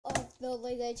the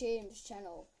Lego James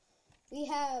channel. We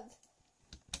have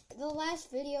the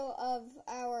last video of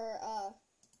our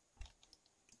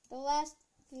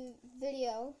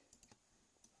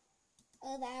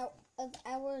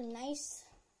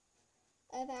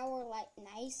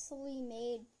nicely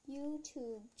made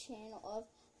YouTube channel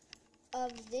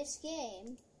of this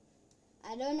game.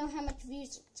 I don't know how much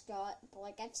views it's got, but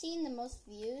like I've seen the most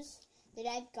views that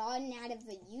I've gotten out of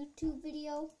a YouTube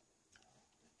video.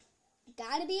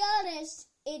 Gotta be honest,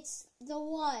 it's the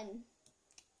one.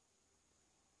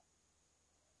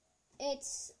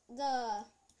 It's the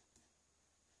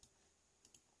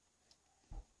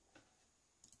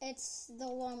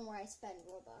one where I spend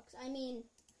Robux. I mean,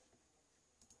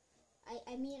 I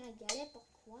get it, but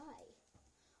why?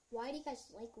 Why do you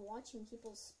guys like watching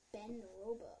people spend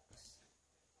Robux?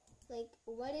 Like,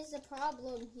 what is the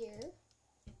problem here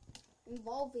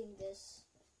involving this?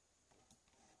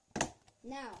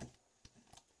 Now,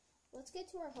 let's get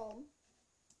to our home.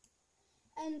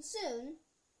 And soon,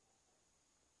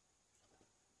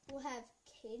 we'll have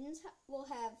Caden's, we'll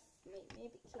have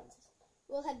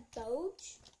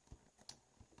Doge,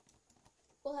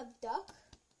 we'll have Duck.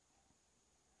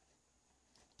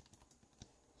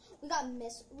 We got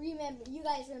you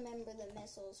guys remember the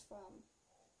missiles from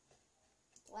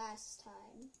last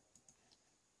time.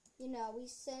 You know, we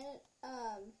sent,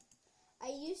 I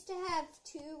used to have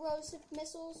 2 rows of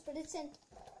missiles, but it sent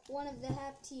one of them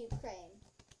half to Ukraine.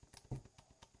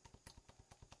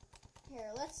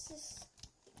 Here, let's just,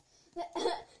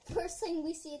 first thing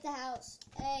we see at the house,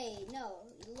 hey, no,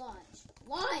 launch!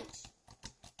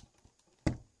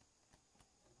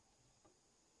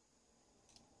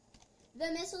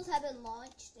 The missiles have been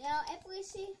launched. Now, if we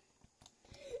see,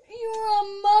 you're a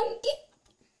monkey!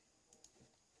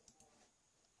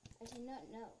 I did not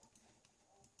know.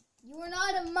 You are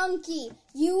not a monkey.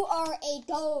 You are a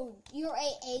dog. You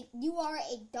are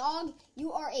a dog.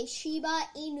 You are a Shiba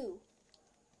Inu.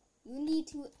 You need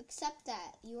to accept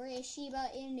that. You are a Shiba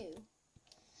Inu.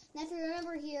 Now, if you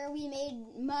remember here, we made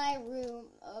my room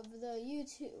of the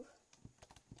YouTube.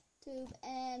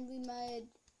 And we made,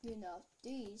 you know,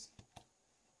 these.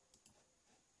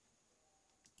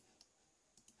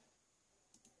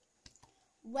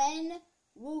 When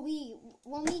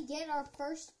we get our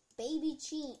first baby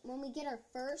Cheem, when we get our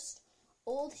first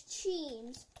old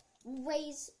Cheems,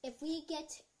 if we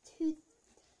get to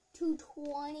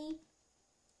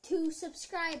 22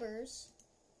 subscribers,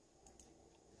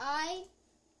 I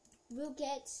will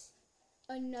get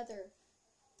another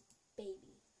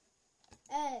baby.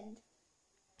 And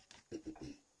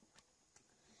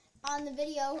on the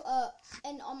video,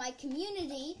 and on my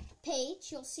community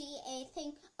page, you'll see a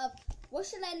thing of, what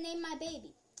should I name my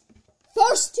baby?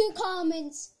 First 2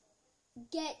 comments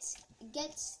get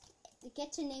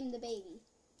to name the baby.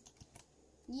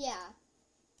 Yeah.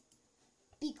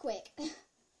 Be quick.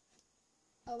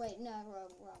 Oh wait, no,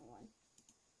 wrong one.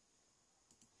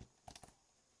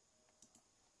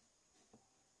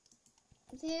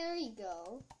 There you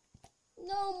go.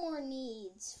 No more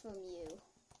needs from you.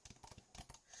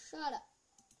 Shut up.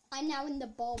 I'm now in the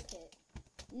ball pit.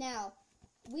 Now,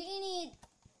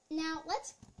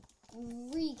 let's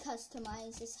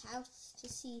re-customize this house to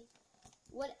see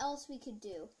what else we could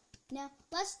do. Now,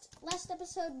 last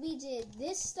episode we did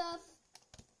this stuff,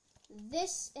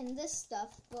 this, and this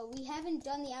stuff, but we haven't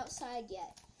done the outside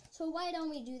yet. So why don't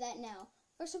we do that now?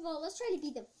 First of all, let's try to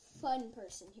be the fun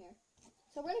person here.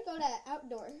 So we're going to go to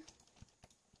outdoor.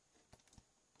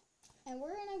 And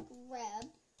we're going to grab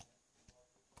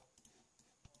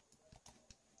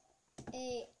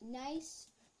a nice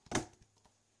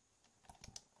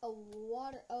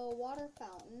water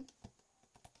fountain.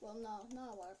 Well, no, not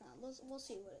a water fountain. We'll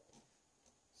see what it is.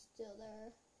 Still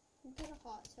there. We'll get a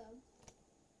hot tub.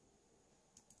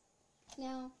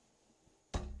 Now,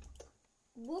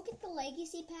 we'll get the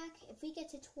legacy pack if we get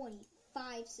to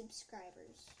 25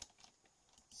 subscribers.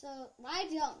 So, why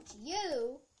don't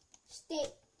you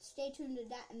stay tuned to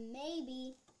that and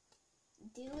maybe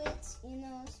do it, you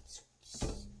know,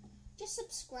 just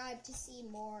subscribe to see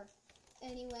more.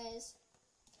 Anyways,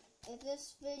 if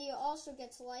this video also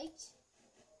gets liked,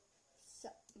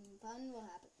 something fun will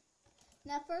happen.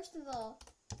 Now, first of all,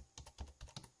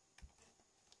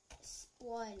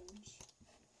 sponge.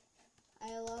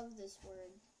 I love this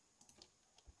word.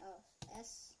 Oh,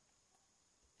 S.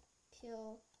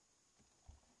 Pill.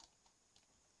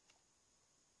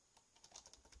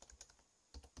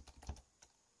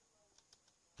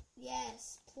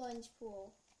 Yes, plunge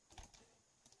pool.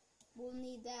 We'll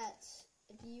need that.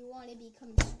 If you want to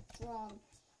become strong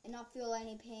and not feel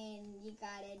any pain, you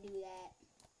gotta do that.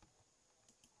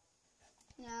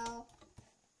 Now,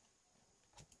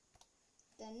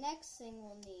 the next thing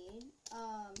we'll need,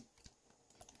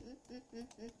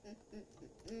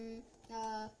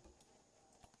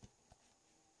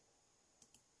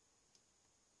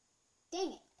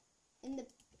 dang it.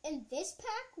 In this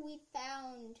pack, we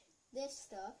found this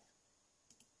stuff.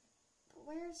 But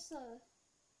where's the...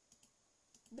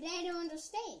 But I don't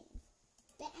understand.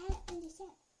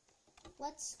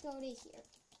 Let's go to here.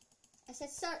 I said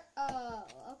start. Oh,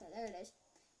 okay, there it is.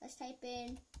 Let's type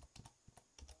in.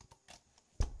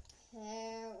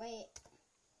 Wait.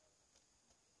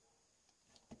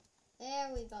 There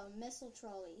we go, missile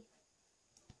trolley.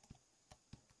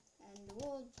 And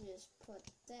we'll just put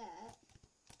that.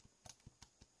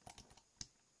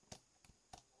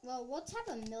 Well, we'll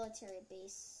have a military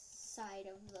base side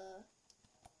of the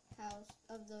house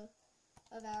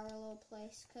of our little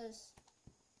place, cause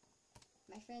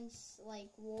my friends like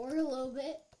war a little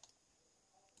bit.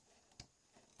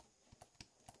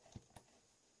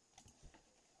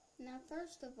 Now,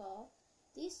 first of all,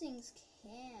 these things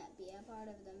can't be a part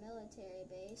of the military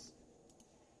base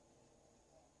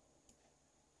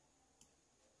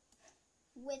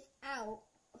without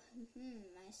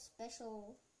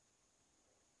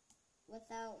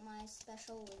my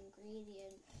special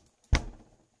ingredient,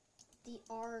 the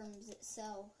arms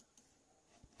itself.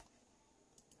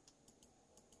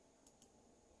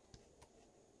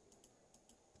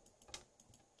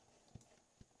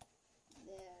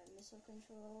 The missile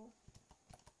control.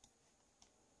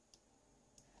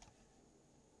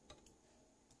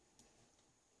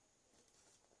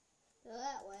 So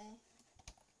that way,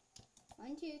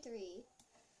 1, 2, 3,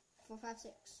 4, 5,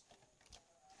 6.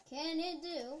 Can it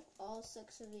do all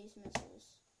 6 of these missiles?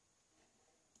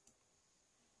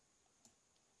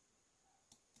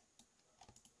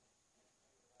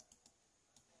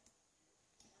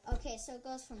 Okay, so it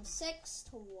goes from 6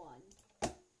 to 1.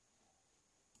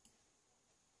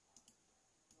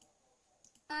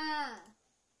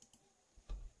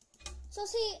 So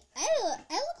see, I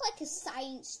look like a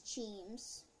science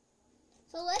cheems.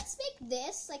 So let's make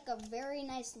this like a very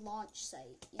nice launch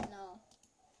site, you know.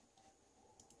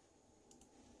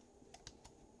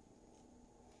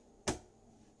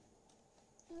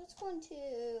 Let's go into,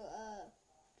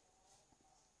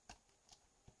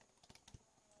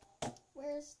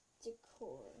 where's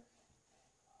decor?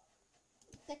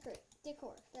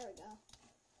 Decor, there we go.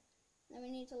 Then we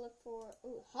need to look for,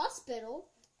 ooh, hospital?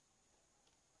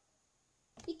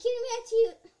 You kidding me? That's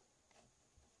you.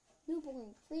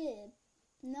 Newborn crib.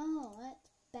 No, that's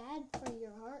bad for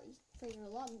your heart, for your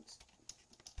lungs.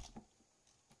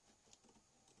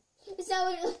 Is that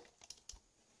what?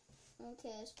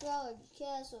 Okay, astrology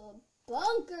castle,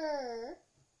 bunker.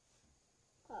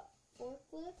 A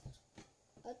forklift,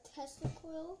 a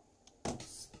testicle,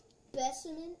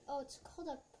 specimen. Oh, it's called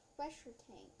a pressure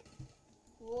tank.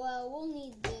 Well, we'll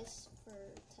need this for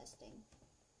testing.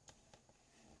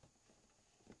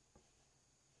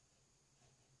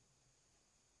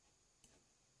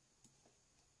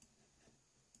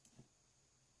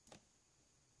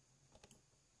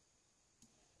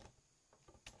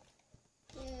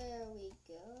 There we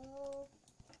go.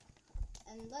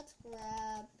 And let's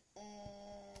grab,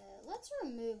 let's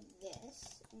remove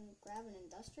this and grab an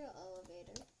industrial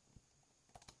elevator.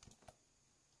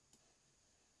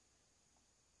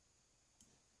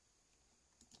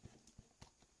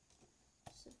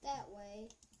 So that way,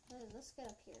 let's get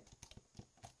up here.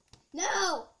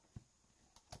 No!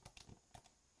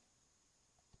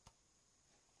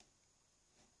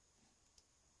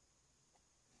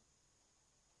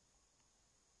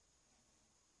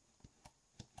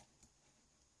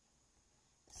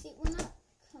 See, we're not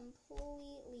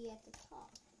completely at the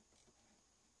top.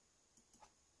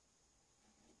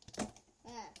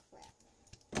 Ah,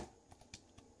 crap.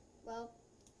 Well,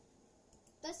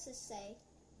 let's just say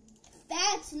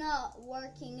that's not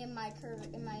working in my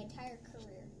entire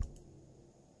career.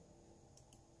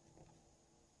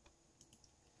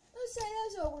 Let's say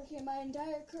that's not working in my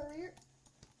entire career.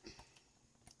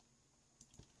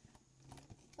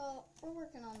 Well, we're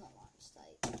working on the launch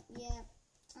site. Yeah,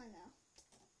 I know.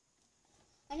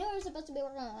 I know we're supposed to be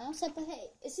working on the outside, but hey,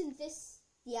 isn't this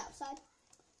the outside?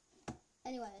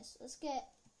 Anyways, let's get...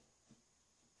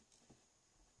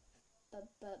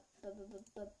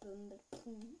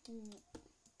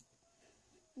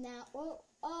 Now,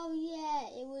 oh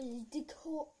yeah, it was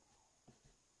decor...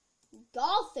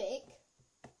 Gothic?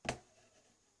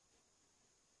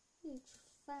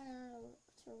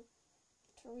 To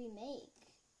remake.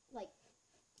 Like,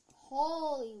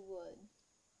 Hollywood.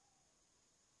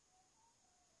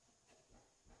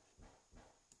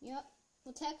 Yep,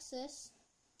 we'll text this.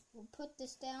 We'll put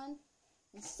this down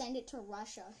and send it to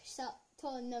Russia. So,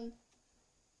 telling them,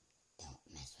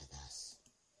 Don't mess with us.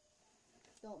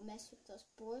 Don't mess with us,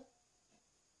 boy.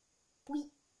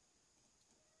 Wheat.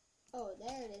 Oh,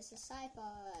 there it is, the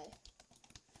sci-fi.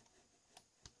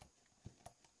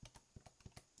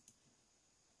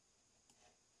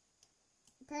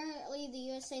 Apparently, the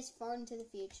USA is far into the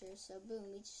future, so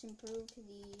boom, we just improved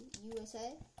the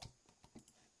USA.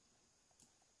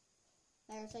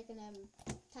 They're taking an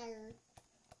entire...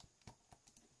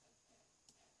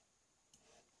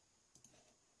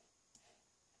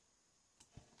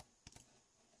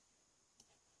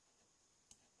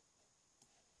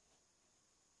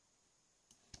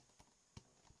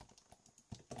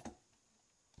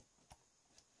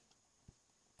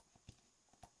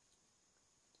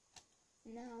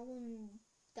 Now I'm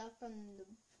stuck on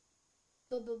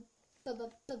the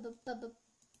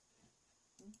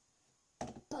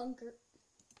bunker.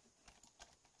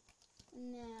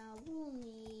 Now we'll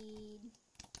need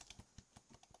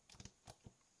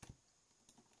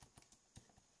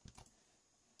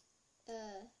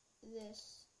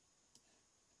this.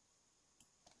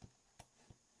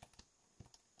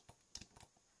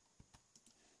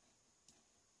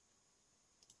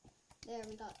 There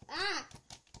we got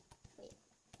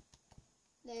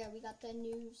There, we got the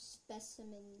new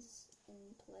specimens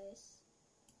in place.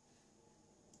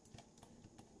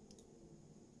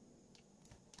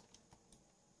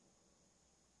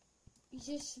 He's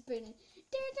just spinning.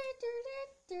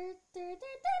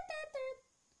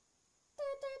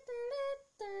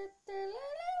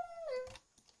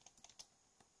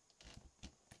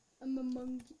 I'm a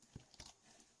monkey.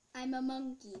 I'm a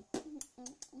monkey.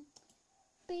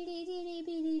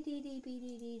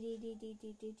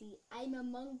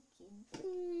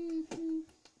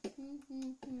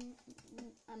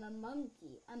 I'm a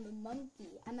monkey. I'm a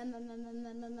monkey. I'm a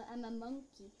monkey. I'm a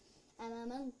monkey. I'm a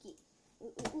monkey.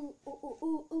 Ooh, ooh, ooh,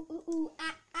 ooh, ooh, ooh, ooh,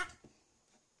 ah, ah.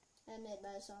 I made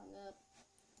that song up.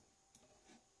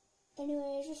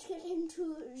 Anyways, let's get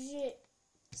into the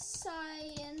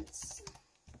science.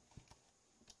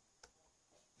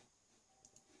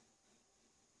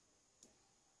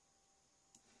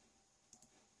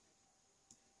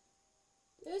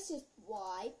 This is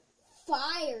why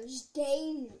fire's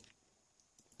dangerous.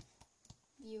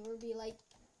 You would be like,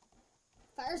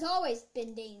 fire's always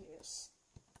been dangerous.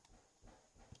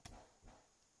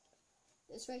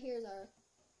 This right here is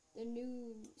the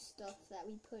new stuff that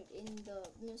we put in the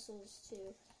missiles to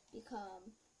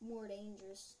become more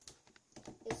dangerous.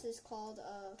 This is called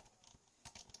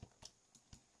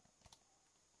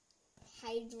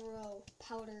hydro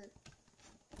powder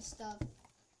stuff.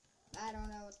 I don't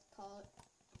know what to call it.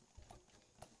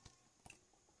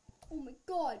 Oh my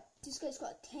god, this guy's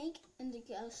got a tank and they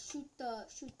can shoot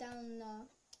down the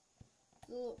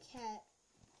little cat.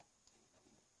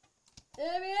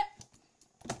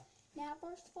 Now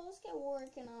first of all, let's get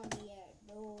working on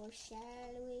the door,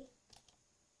 shall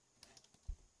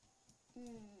we?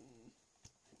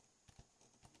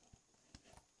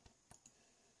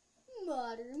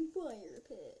 Modern fire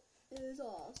pit is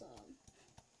awesome.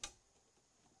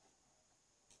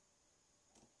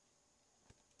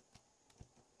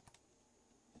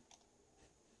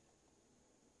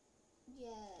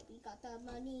 Yeah, we got the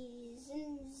monies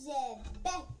in the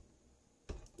bank.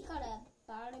 We got a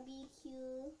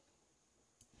barbecue.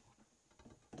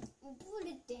 We'll put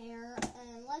it there,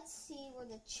 and let's see where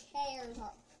the chairs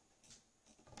are.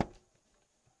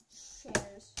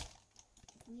 Chairs.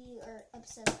 We are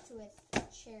obsessed with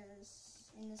chairs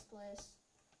in this place.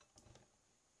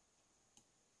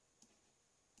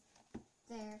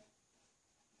 There.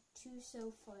 2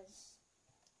 sofas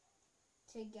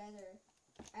together.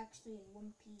 Actually in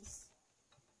one piece.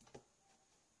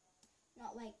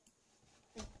 Not like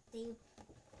they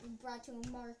brought to a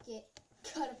market,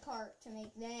 cut apart to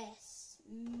make this.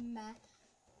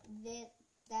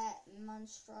 That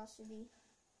monstrosity.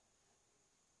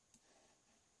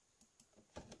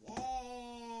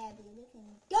 Yeah, be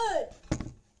looking good.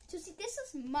 So see, this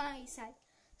is my side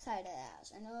of the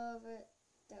house. And over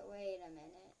there, wait a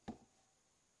minute.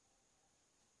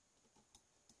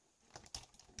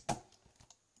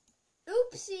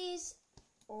 Oopsies,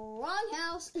 wrong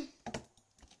house.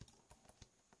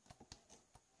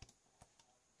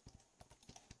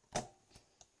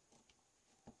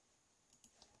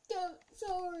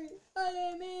 Sorry, I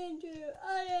didn't mean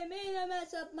to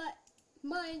mess up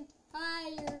my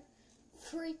entire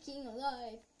freaking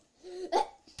life.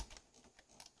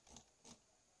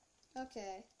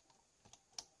 Okay.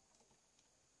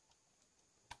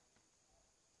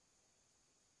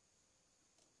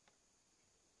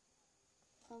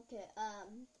 Okay,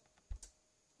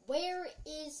 where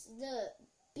is the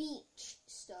beach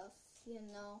stuff, you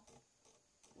know?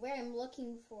 where I'm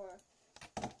looking for.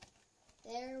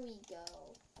 There we go.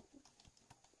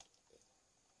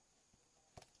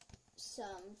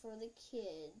 Some for the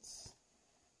kids.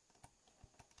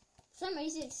 For some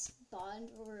reason it spawned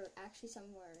over actually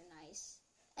somewhere nice.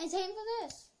 And same for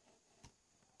this.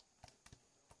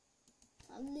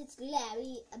 Let's grab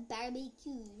a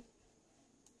barbecue.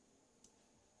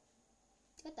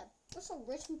 Look at that. We're so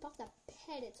rich we bought that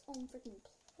pet its own freaking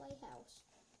playhouse.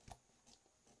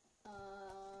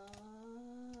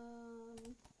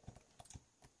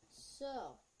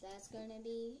 So that's gonna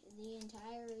be the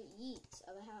entire yeet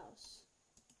of a house.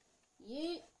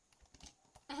 Yeet.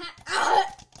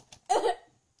 Aha!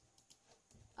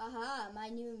 Aha! My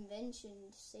new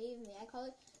invention saved me. I call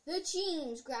it the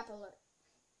Cheems Grappler.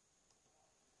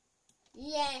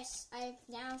 Yes, I've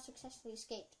now successfully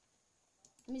escaped.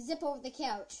 Let me zip over the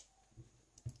couch.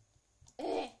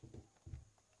 I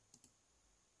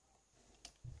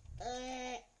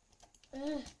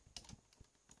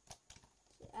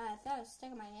thought I was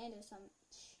stuck in my hand or something.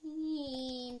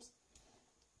 Teams.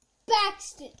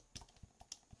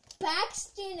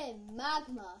 Baxton and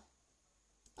Magma.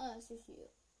 Oh, this is you.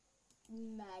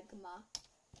 Magma.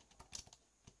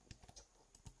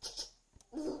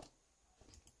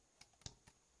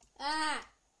 Ah.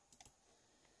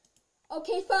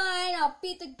 Okay, fine. I'll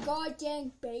beat the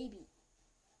goddamn baby.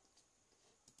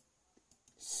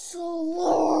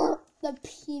 Slurp the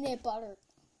peanut butter.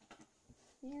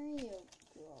 There you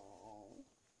go.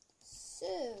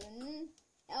 Soon,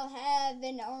 I'll have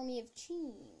an army of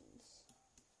Cheems.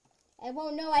 I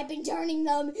won't know I've been turning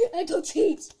them into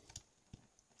Cheems.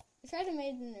 I tried to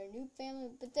make them their new family,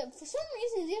 but for some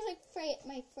reason, they're like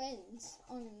my friends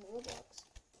on Roblox.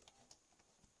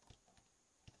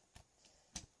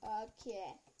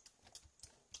 Okay.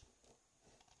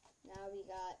 Now we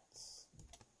got...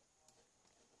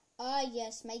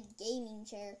 yes, my gaming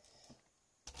chair.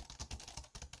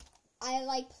 I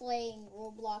like playing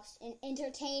Roblox and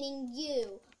entertaining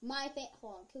you. Hold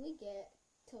on, can we get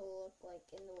to look like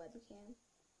in the webcam?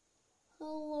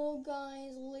 Hello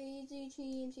guys, Lazy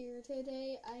Cheems here.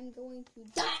 Today I'm going to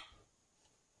die.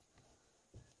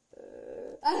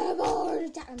 I have a heart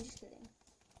attack. I'm just kidding.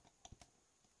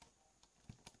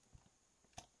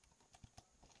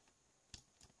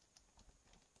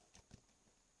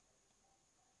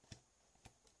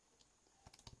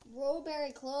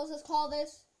 Rowberry clothes, let's call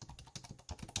this.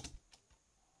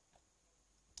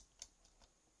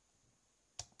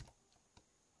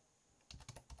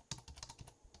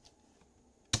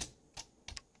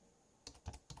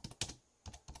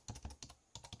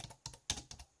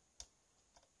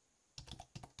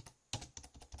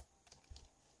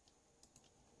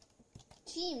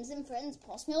 Cheems and Friends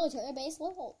plus military base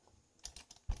level.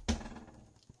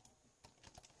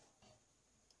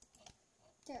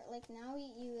 Like now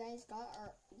you guys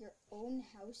got your own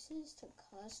houses to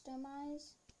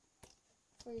customize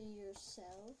for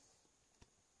yourself.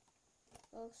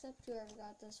 Well, except whoever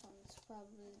got this one is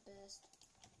probably the best.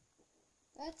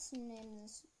 Let's name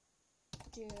this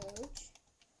Doge.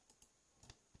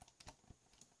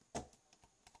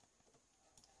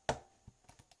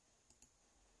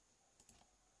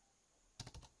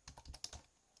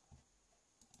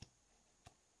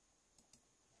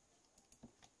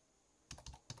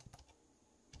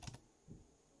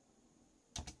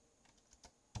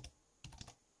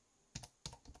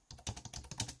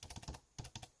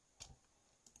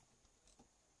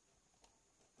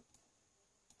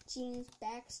 Cheems,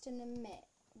 Baxton, and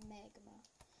Magma.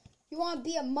 You want to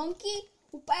be a monkey?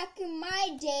 Well, back in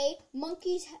my day,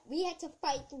 monkeys, we had to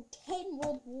fight through 10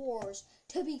 world wars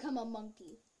to become a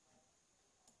monkey.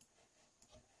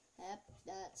 Yep,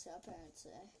 that's how parents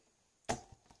say.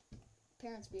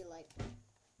 Parents be like,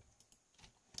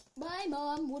 my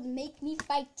mom would make me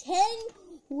fight 10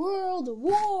 world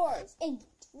wars in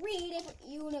 3 different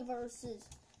universes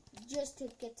just to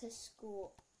get to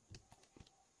school.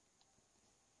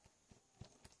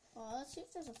 Oh, let's see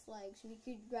if there's a flag, so we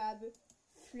could grab a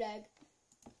flag.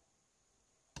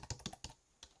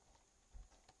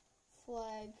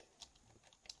 Flag.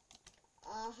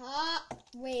 Aha!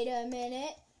 Wait a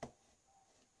minute.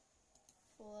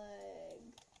 Flag.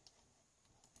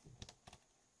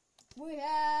 We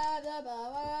have the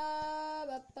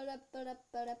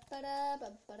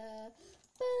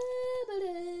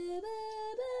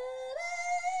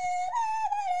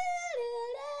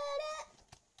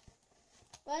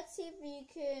Let's see if we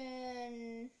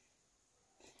can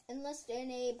enlist in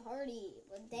a party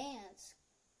with dance.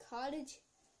 Cottage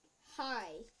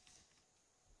High.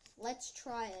 Let's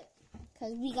try it.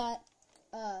 Because we got,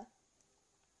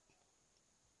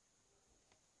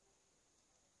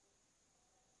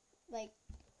 like,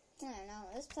 I don't know.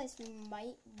 This place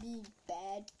might be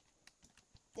bad.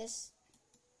 This.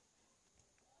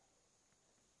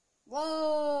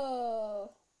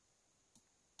 Whoa!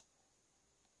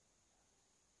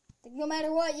 Like, no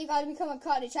matter what, you gotta become a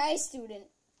cottage high student.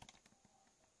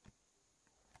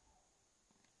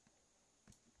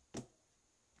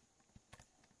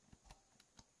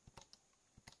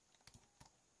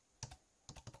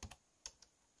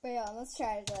 Wait on, let's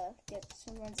try to get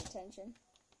someone's attention.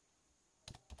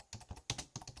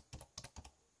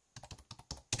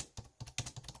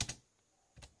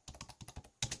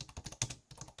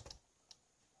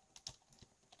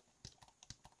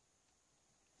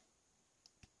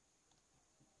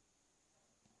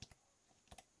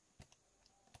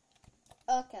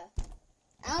 Okay.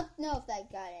 I don't know if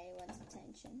that got anyone's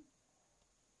attention.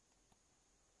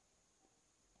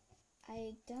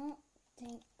 I don't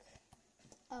think...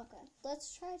 Okay,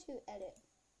 let's try to edit.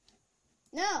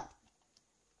 No!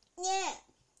 Yeah!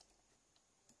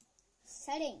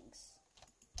 Settings.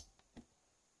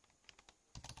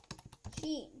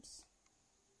 Teams.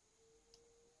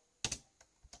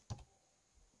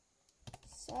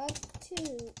 Sub to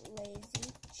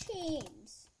lazy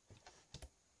teams.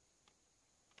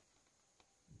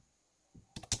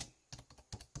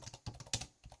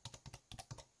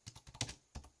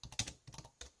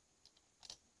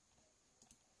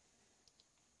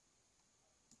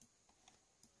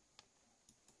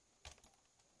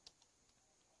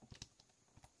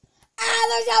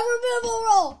 There's a removal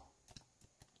roll!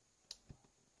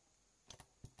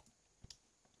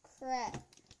 Crap.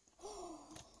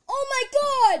 Oh my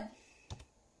god!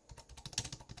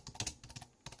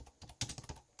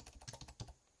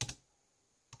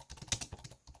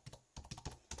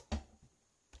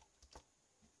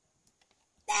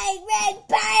 They red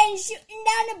pen shooting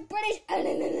down the British.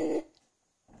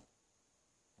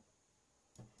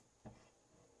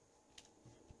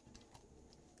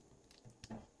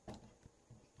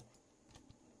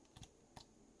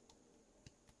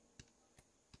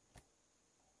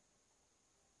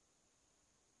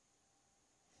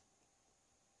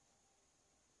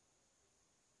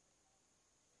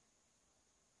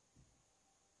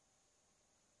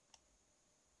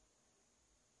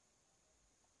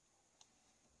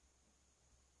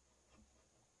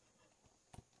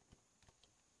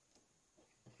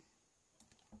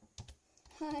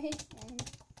 Hi.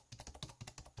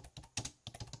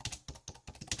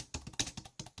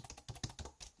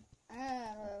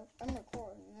 I'm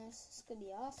recording this. It's gonna be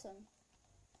awesome.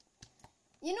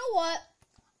 You know what?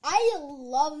 I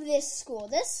love this school.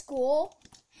 This school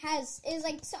is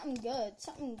like something good.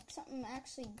 Something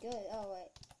actually good. Oh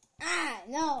wait.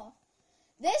 No.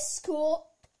 This school,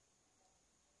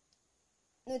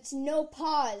 it's no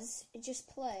pause. It just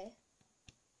play.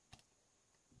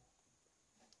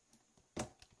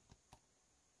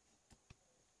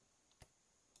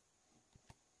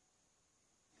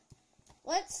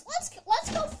 Let's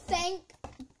go thank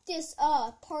this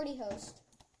party host.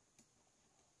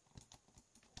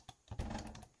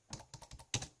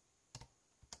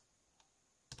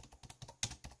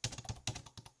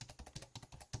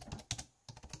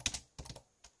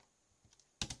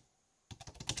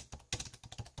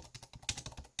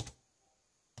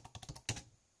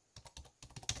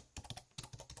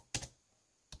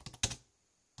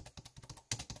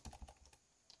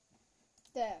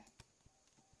 There.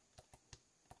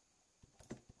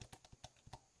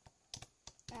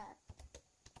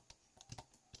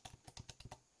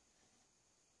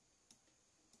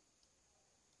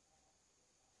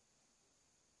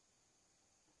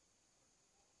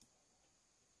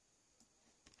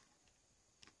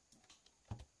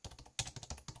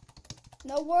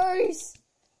 No worries.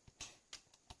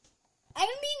 I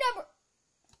didn't mean number.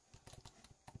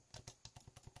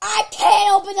 I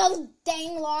can't open those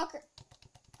dang locker.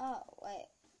 Oh wait.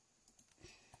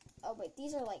 Oh wait,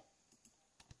 these are like.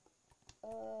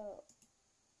 Oh.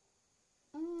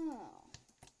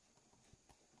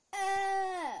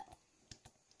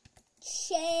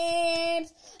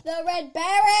 James, the Red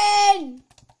Baron.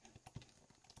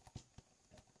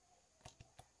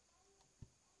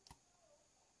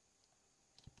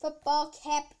 Football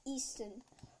Cap Easton.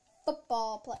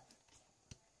 Football play.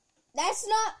 That's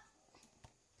not.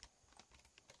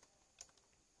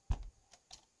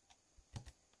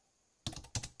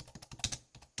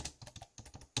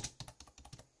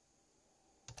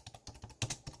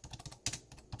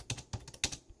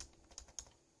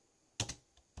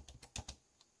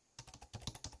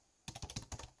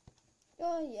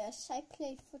 Oh yes, I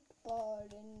play football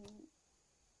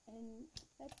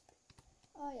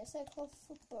oh yes, I play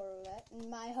football in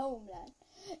my homeland.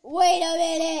 Wait a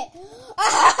minute!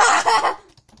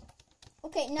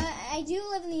 Okay, no, I do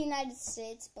live in the United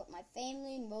States, but my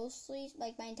family mostly,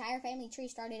 like my entire family tree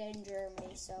started in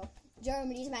Germany, so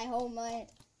Germany's my homeland.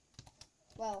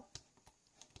 Well,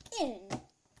 in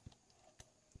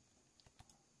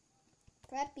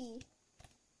preppy.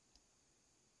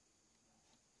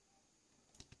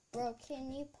 Bro,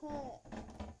 can you put a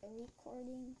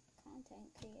recording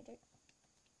content creator?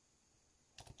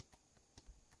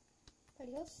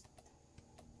 Party host.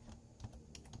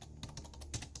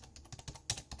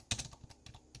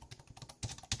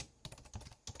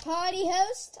 Party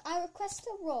host, I request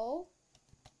a role.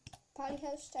 Party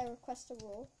host, I request a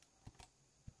role.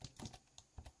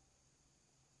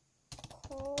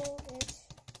 Call it.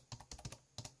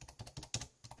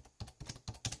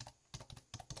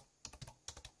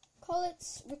 Call it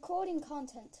recording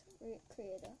content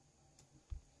creator.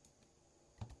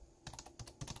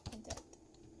 Content.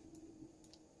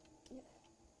 Yeah.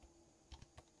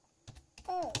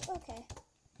 Oh, okay.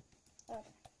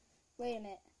 Okay. Wait a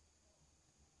minute.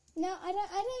 No, I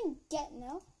didn't get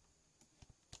no.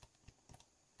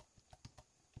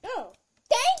 Oh,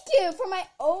 thank you for my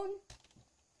own.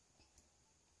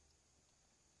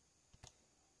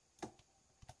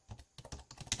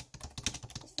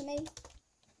 This for me.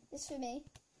 This for me.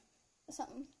 Or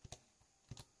something.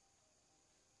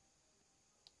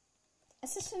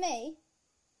 Is this for me?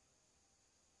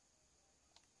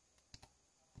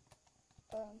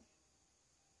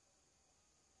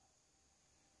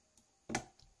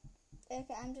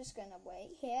 Okay, I'm just gonna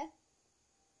wait here.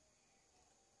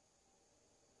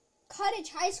 Cottage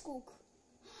High School.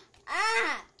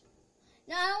 Ah!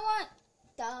 No, I don't want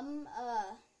dumb,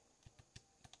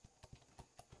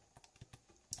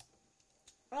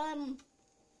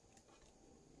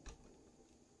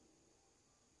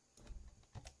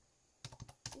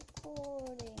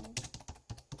 recording.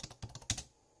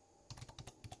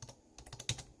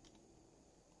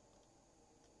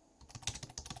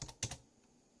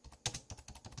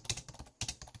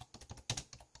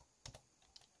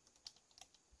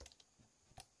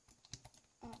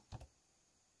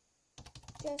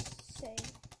 Just say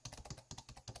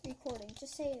recording.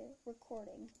 Just say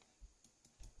recording.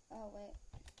 Oh, wait.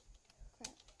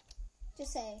 Crap.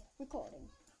 Just say recording.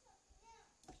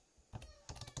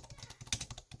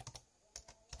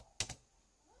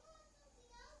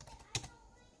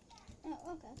 Oh,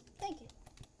 okay. Thank you.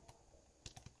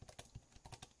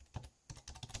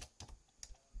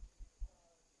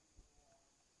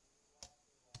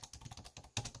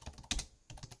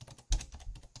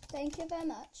 Thank you very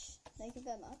much. Thank you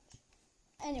very much.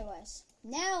 Anyways,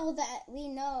 now that we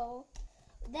know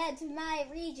that my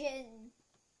region,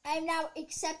 I'm now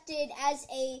accepted as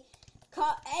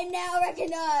I'm now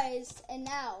recognized. And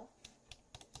now,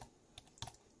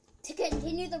 to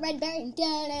continue the red bearing.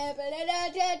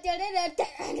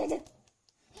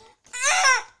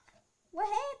 Ah! What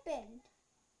happened?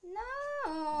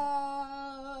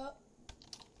 No.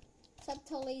 What's up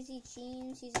to Lazy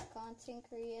Cheems? He's a content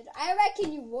creator. I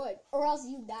reckon you would, or else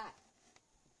you die.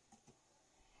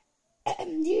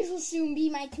 These will soon be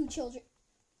my 2 children.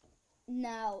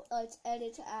 Now, let's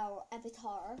edit our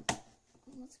avatar.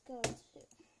 Let's go to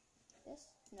this.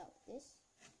 No, this.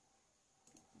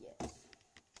 Yes.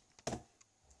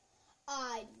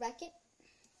 I'd reckon.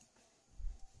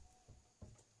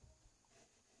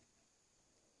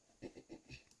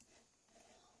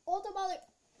 All the mother.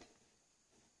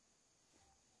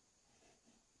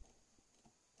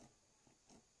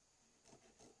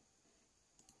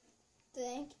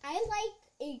 I like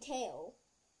a tail.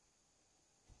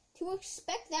 To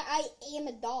expect that I am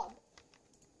a dog.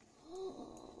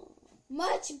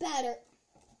 Much better.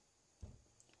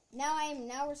 Now I am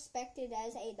now respected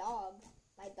as a dog.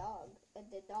 My dog.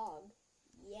 The dog.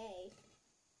 Yay.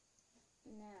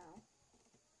 Now.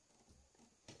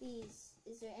 Please,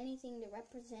 is there anything to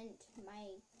represent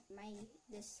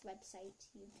this website,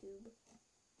 YouTube?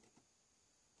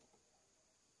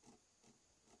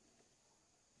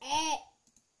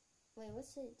 Wait,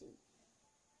 what's it do?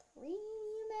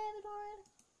 Premium avatar?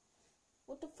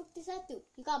 What the fuck does that do?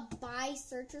 You got buy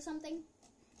search or something?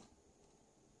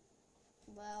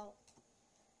 Well,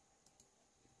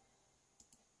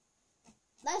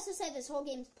 let's just say this whole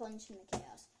game's plunged into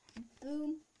chaos.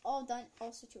 Boom, all done,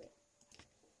 all situated.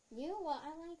 You know what?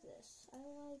 I like this. I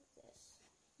like this.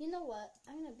 You know what?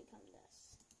 I'm gonna become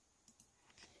this.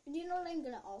 And you know what I'm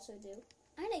gonna also do?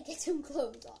 I'm gonna get some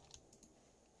clothes on.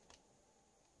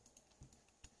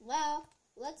 Well,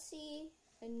 let's see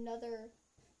another.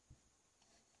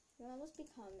 Well, let's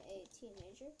become a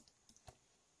teenager.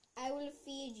 I will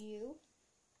feed you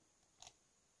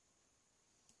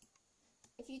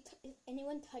if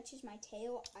anyone touches my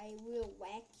tail, I will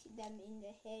whack them in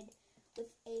the head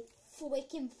with a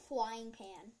freaking frying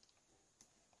pan.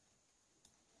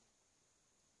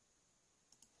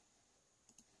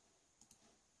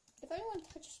 If anyone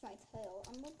touches my tail,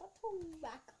 I'm about to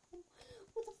whack them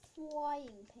with a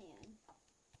frying pan.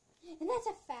 And that's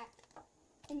a fact.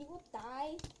 And you will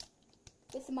die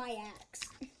with my axe.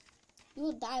 You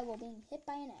will die while being hit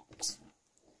by an axe.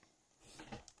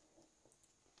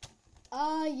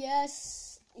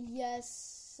 Yes,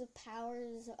 the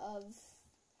powers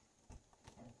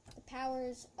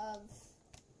of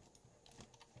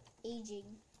aging.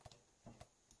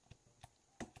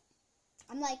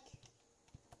 I'm like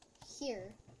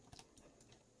here,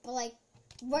 but like,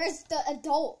 where's the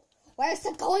adult? Where's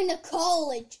the going to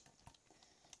college?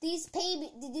 These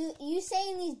you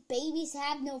saying these babies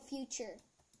have no future?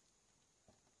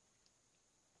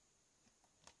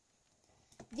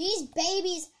 These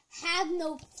babies have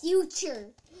no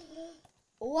future.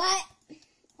 What?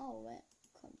 Oh, what?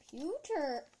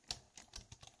 Computer.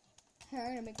 I'm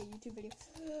gonna make a YouTube video.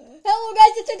 Hello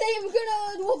guys, and today we're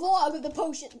gonna do a vlog of the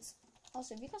potions.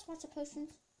 Also, have you guys watched the potions?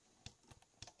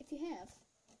 If you have,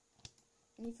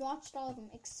 and you've watched all of them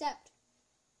except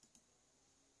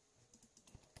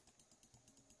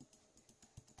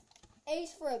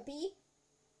A's for a B,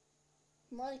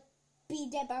 more like be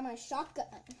dead by my shotgun.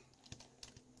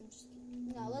 I'm just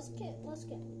kidding. No, let's get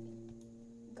moving.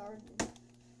 Garden.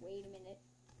 Wait a minute.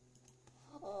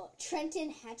 Trenton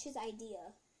hatches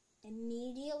idea.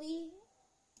 Immediately.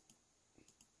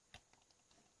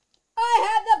 I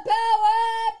have the power.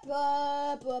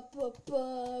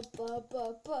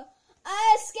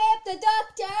 I escaped the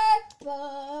doctor.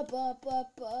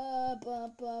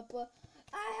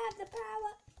 I have the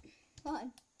power. Come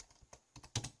on.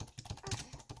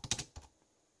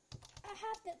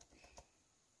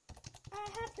 I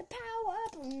have the power.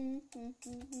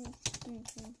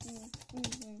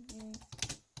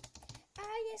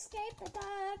 I escaped the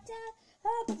doctor.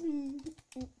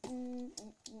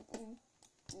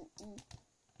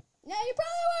 Now you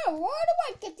probably wonder, where do I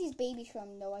get these babies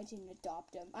from? No, I didn't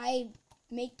adopt them. I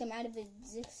make them out of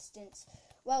existence.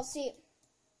 Well, see,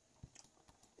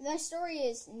 the story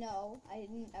is no, I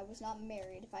didn't. I was not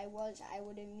married. If I was, I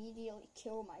would immediately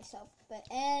kill myself. But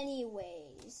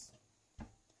anyways,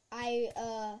 I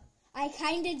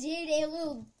kind of did a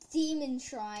little demon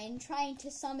shrine trying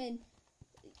to summon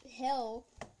hell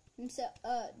himself,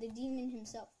 the demon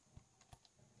himself.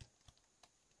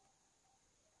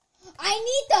 I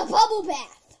need the bubble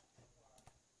bath.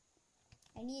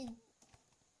 I need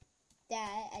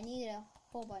that. I need a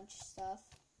whole bunch of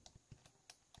stuff.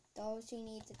 Those who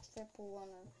need the triple one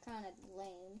are kind of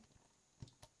lame.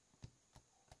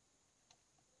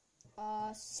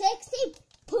 60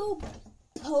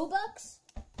 Pobucks.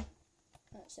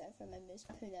 Oh, sorry for my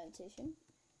mispronunciation.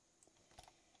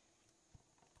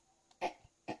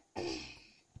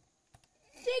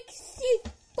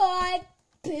 65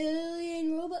 billion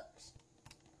Robux.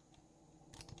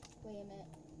 Wait a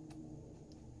minute.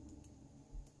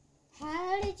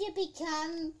 How did you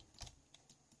become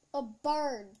a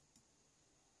bird?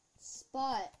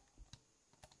 Spot.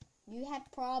 You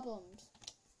have problems.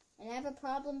 And I have a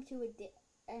problem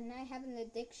and I have an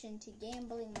addiction to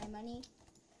gambling my money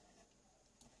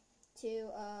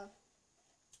to,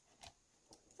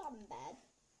 something bad.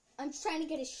 I'm just trying to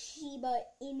get a Shiba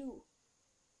Inu.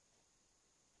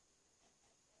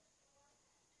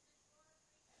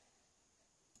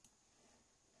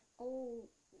 Oh,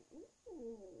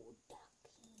 ooh,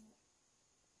 Ducky.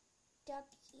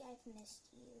 Ducky, I've missed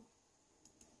you.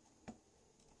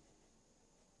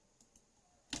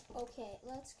 Okay,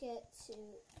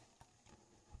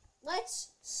 let's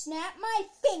snap my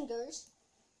fingers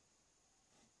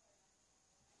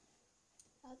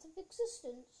out of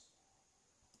existence.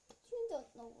 You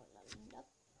don't know what I'm up.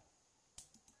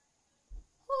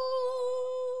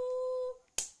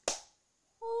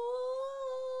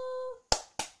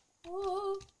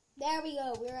 There we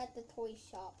go. We're at the toy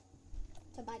shop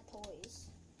to buy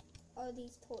toys. Oh,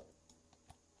 these toys.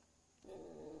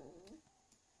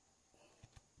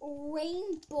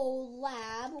 Rainbow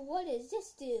Lab. What does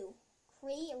this do?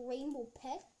 Create a rainbow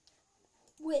pet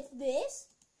with this?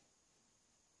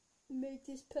 Make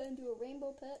this pet into a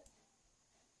rainbow pet?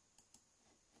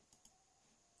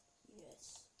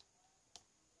 Yes.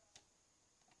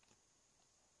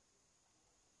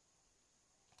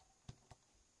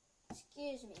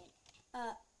 Excuse me.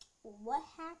 What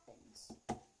happens?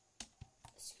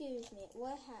 Excuse me.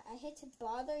 I hate to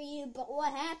bother you, but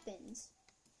what happens?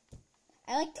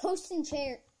 I like toast and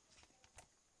chair.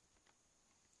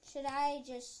 Should I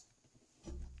just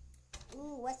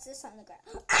Ooh, what's this on the ground?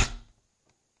 Ah!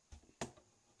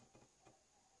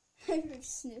 I heard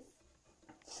sniff.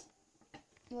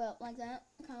 Well, like that,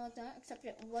 kind of like that, except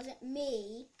it wasn't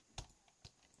me.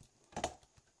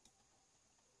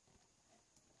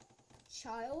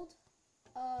 Child?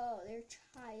 Oh, they're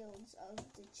childs of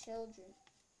the children.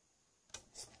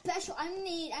 Special. I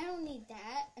don't need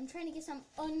that. I'm trying to get some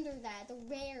under that. The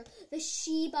rare. The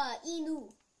Shiba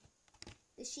Inu.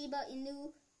 The Shiba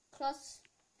Inu plus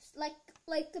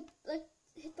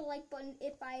hit the like button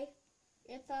if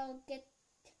I'll get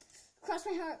cross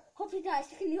my heart. Hope you guys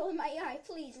can heal in my eye.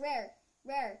 Please. Rare.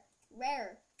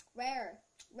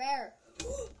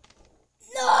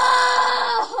 No!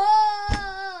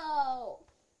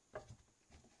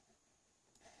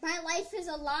 My life is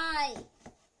a lie.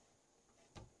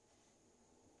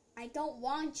 I don't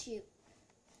want you.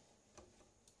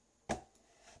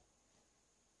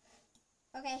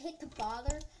 Okay, I hate to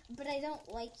bother, but I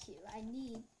don't like you. I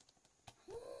need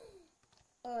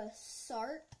a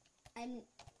Sart. Can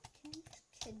you just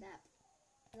kidnap?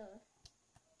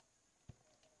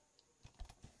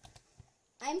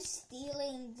 I'm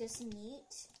stealing this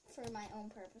meat for my own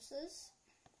purposes.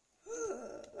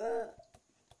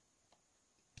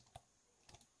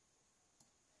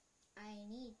 I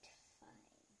need to find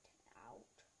out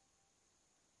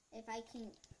if I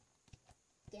can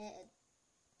get a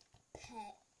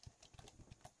pet.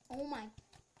 Oh my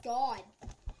god.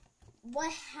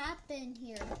 What happened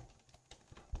here?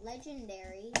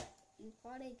 Legendary. You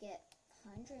gotta get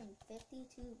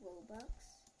 152 Robux.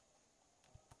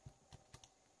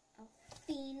 A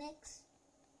Phoenix.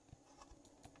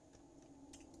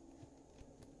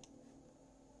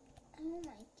 Oh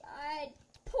my god.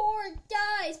 Poor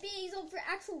dies being sold for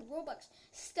actual Robux.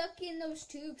 Stuck in those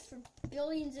tubes for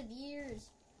billions of years.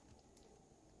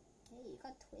 Hey, you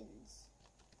got twins.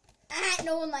 Ah,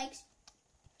 no one likes.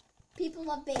 People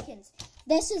love bacons.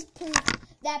 This is proof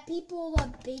that people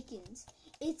love bacons.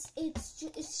 It's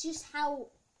just how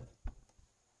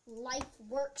life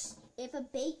works. If a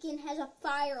bacon has a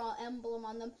fire emblem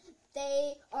on them,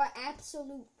 they are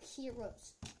absolute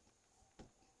heroes.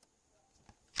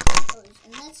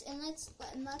 And let's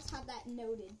have that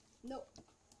noted. Nope.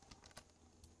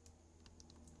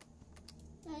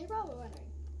 Now you're probably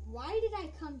wondering, why did I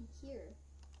come here?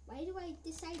 Why do I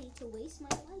decide to waste my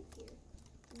life here?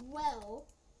 Well,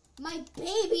 my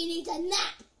baby needs a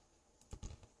nap.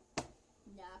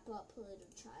 Nap up, little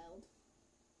child.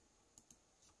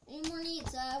 Any more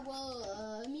needs? I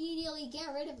will immediately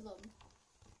get rid of them.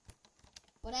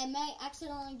 But I might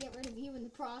accidentally get rid of you in the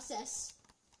process.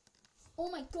 Oh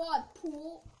my god,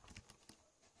 pool.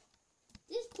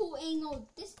 This pool ain't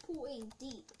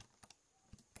deep.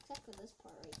 Except for this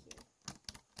part right here.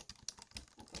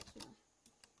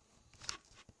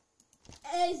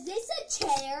 Is this a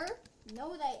chair?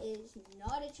 No, that is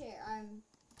not a chair.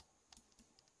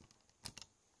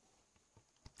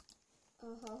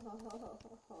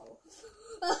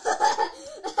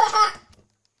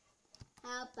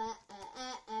 How bad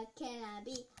can I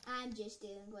be? I'm just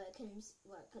doing what comes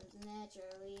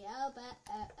naturally. How bad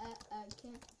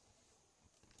can?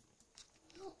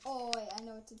 Oh wait, I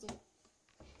know what to do.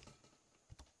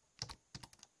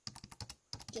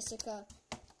 Jessica,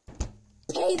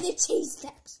 pay the cheese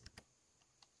tax.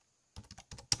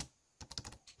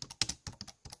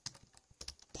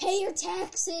 Pay your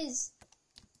taxes.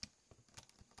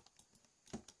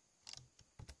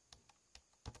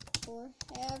 Or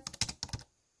have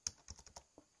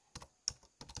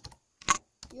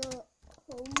your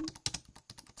home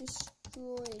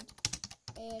destroyed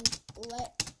and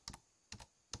let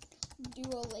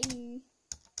Duolingo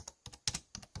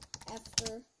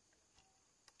after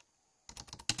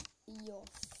your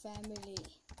family.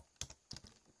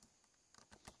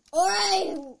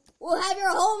 Alright, we'll have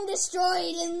your home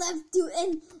destroyed and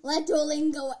let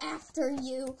Duolingo after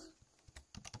you.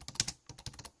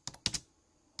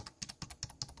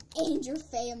 And your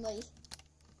family.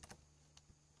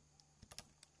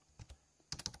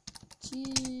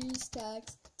 Cheese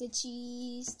tax. The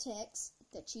cheese tax.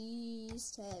 The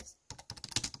cheese tax.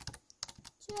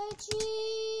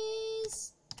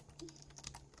 Cheese.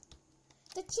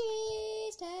 The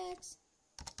cheese tax.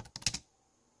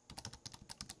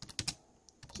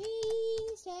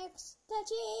 Cheese tax. The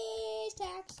cheese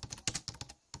tax.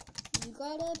 You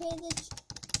gotta pay the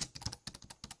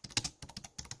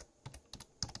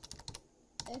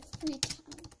every time.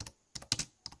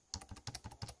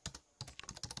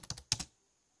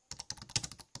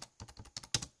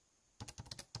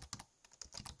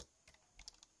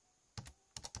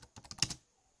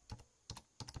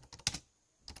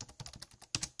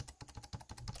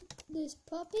 This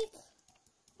puppy?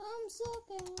 I'm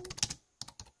sucking.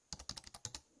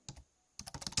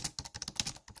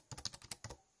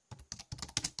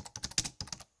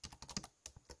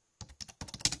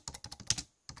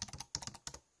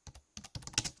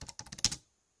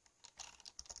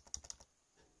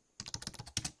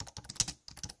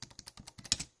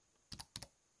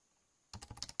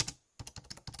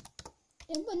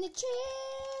 And when the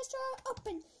chests are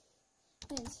open,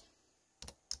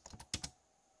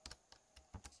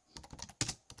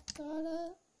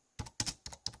 gotta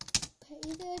pay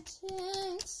the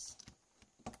tax.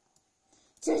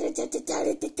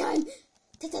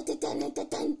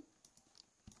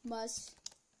 Must.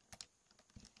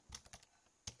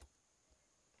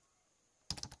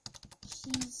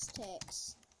 Cheese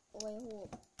tax. Wait,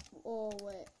 hold. Oh,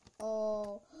 wait.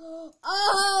 Oh.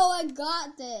 Oh, I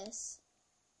got this.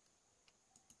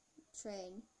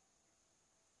 Train.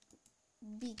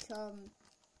 Become.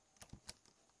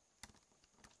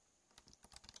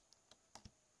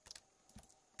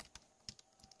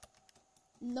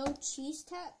 No cheese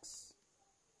tax.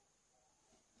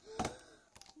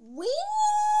 We.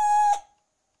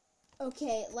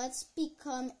 Okay, let's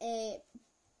become a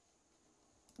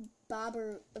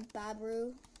Babru.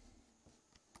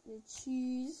 The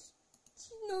cheese.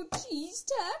 No cheese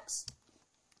tax.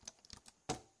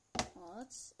 Oh,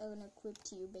 that's unequipped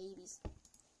to you babies.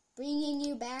 Bringing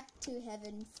you back to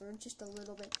heaven for just a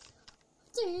little bit.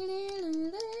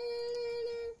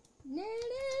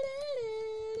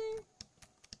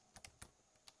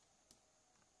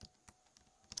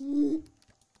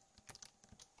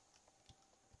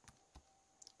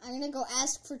 I'm gonna go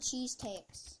ask for cheese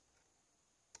tax.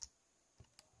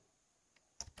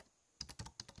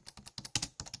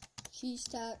 Cheese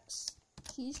tax.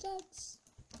 Cheese tax.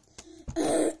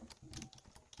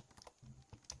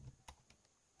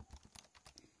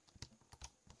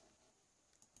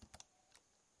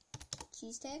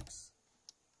 Cheese tax.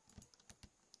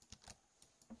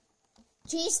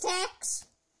 Cheese tax.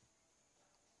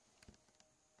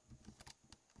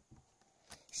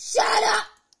 Shut up.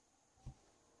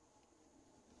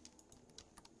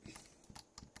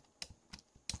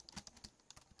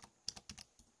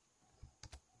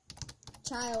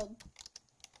 Child.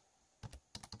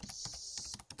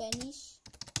 Spanish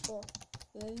or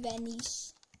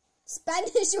Vanish.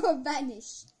 Spanish or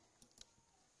Vanish.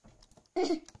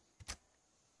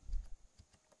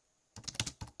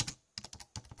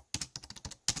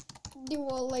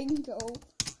 Duolingo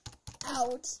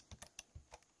out.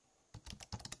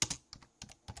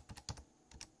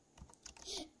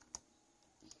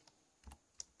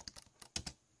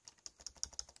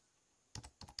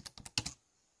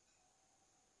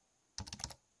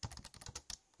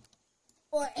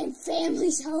 Or in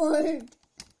Family's Horde.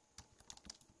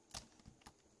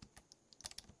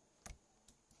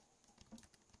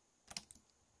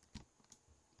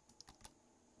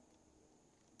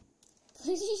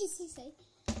 What did she say?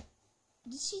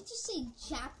 Did she just say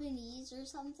Japanese or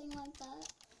something like that?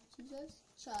 She just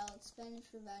child, Spanish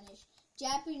or Vanish.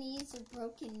 Japanese or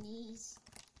broken knees.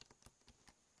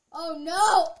 Oh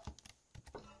no!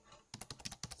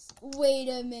 Wait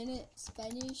a minute.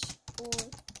 Spanish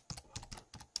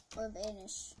or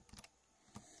Vanish.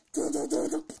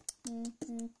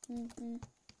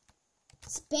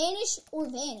 Spanish or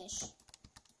Vanish.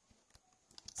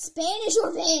 Spanish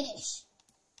or Vanish.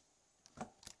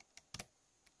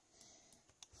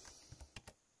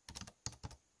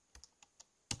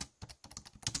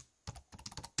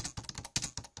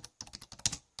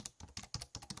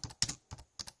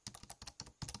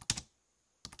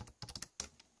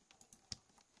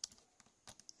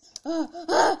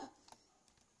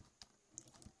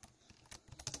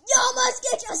 Y'all must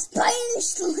get your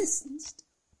Spanish lessons.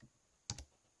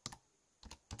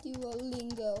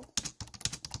 Duolingo.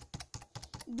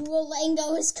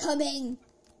 Duolingo is coming.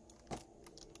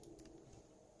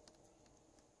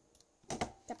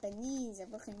 Japanese, or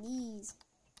broken knees.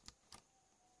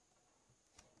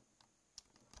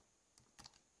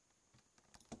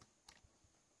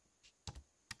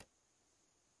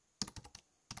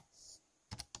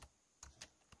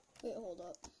 Wait, hold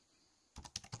up.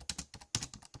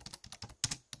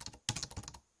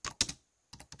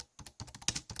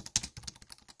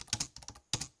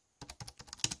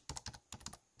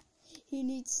 He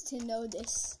needs to know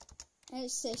this. And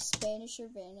it says Spanish or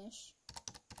Vanish.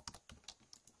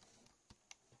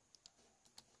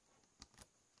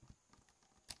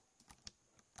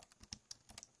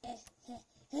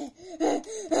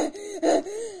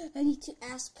 I need to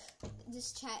ask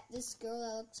this girl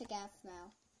that looks like F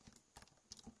now.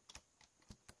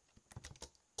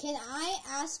 Can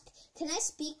I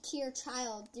speak to your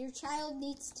child? Your child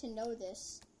needs to know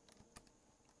this.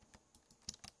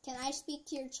 Can I speak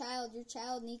to your child? Your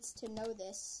child needs to know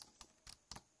this.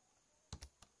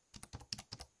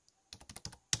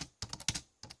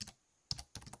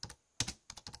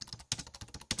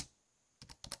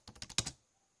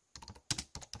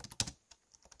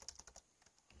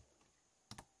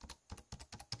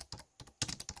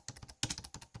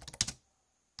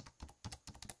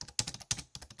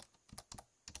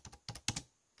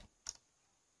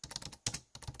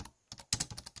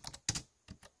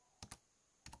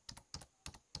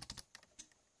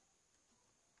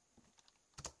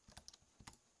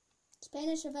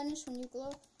 Spanish advantage when you go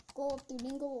up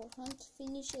Duolingo or hunt,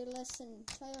 finish your lesson.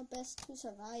 Try your best to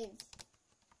survive.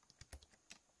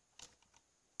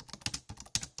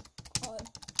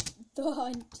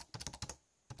 Don't.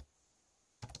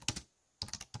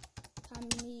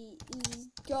 Tommy is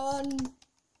gone.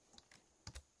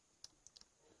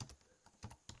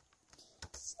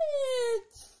 Set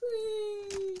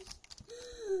free.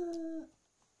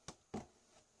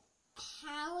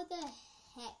 How the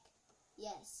heck?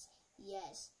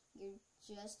 Yes, you're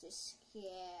just a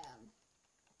scam.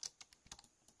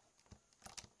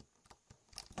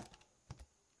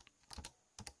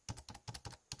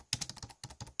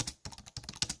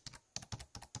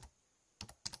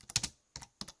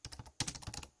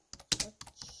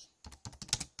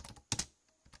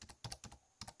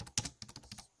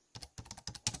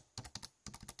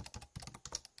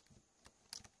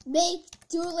 Make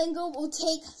Duolingo will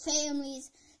take families.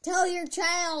 Tell your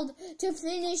child to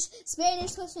finish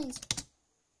Spanish lessons.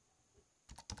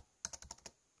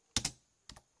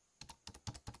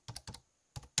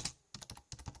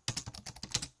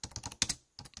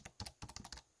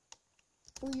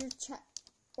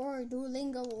 Or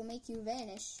Duolingo will make you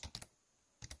vanish.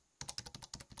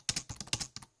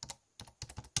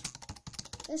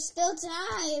 There's still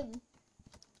time.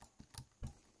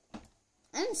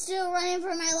 I'm still running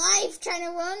for my life, trying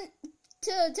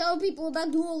to tell people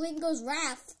about Duolingo's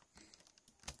wrath.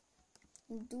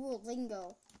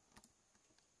 Duolingo.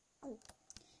 Oh.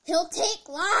 He'll take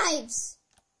lives.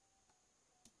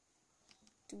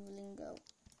 Duolingo.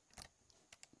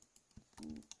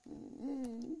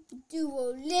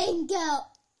 Duolingo.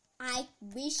 I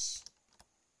wish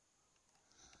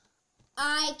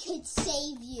I could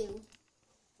save you.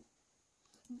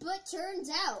 But turns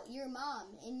out your mom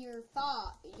and your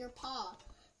pa,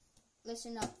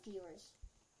 listen up, viewers.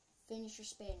 Finish your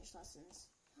Spanish lessons,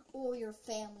 or your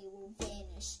family will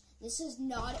vanish. This is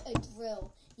not a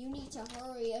drill. You need to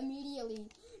hurry immediately.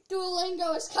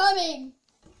 Duolingo is coming.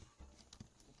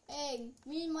 Hey,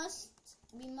 we must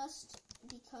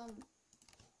become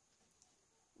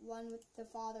one with the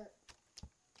Father.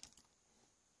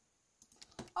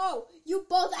 Oh, you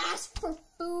both asked for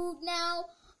food now?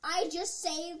 I just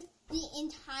saved the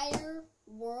entire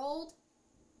world.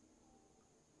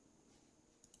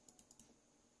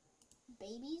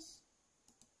 Babies?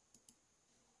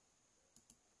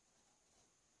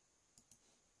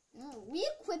 Oh, we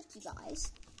equipped you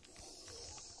guys.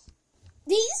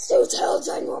 These two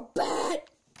children were bad.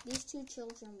 These two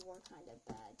children were kind of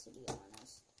bad, to be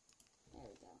honest. There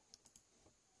we go.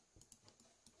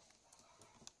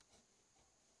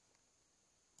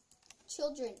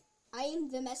 Children, I am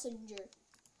the messenger.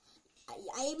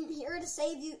 I am here to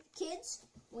save you, kids.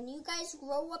 When you guys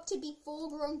grow up to be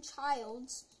full-grown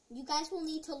childs, you guys will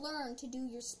need to learn to do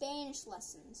your Spanish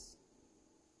lessons.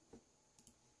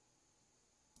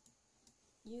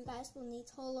 You guys will need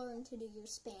to learn to do your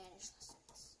Spanish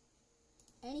lessons.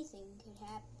 Anything could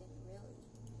happen, really.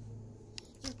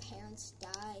 Your parents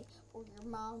die, or your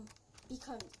mom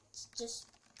becomes just,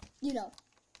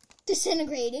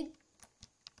 disintegrated.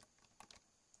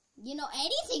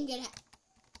 Anything could happen.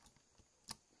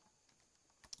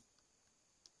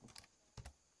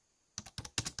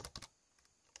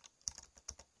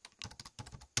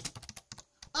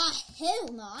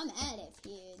 Hell no, I'm out of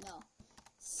here, no.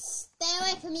 Stay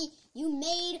away from me, you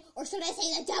maid, or should I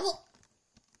say the devil?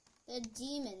 The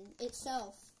demon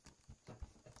itself.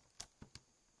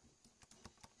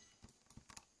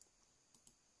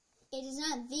 It is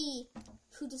not thee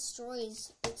who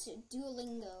destroys, it's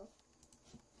Duolingo.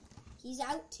 He's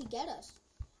out to get us.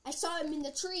 I saw him in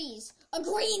the trees. A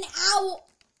green owl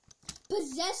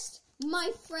possessed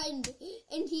my friend,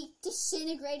 and he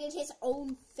disintegrated his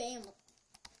own family.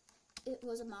 It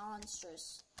was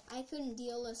monstrous. I couldn't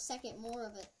deal a second more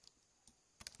of it.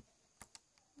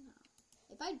 No.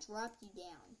 If I drop you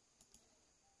down.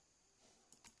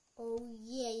 Oh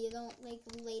yeah, you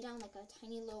don't lay down like a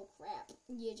tiny little crap.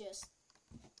 You just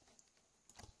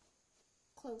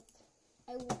cloak.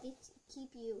 I will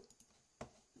keep you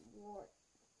warm.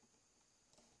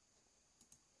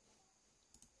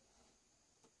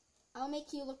 I'll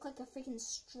make you look like a freaking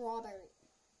strawberry.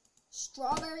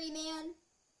 Strawberry man.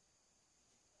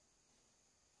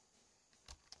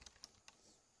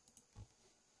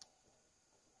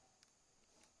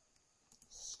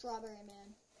 Strawberry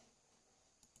man.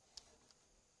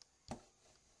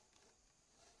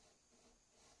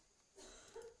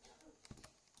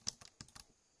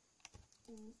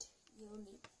 And you'll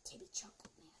need to be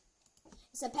chocolate man.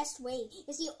 It's the best way.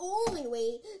 It's the only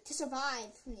way to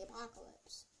survive from the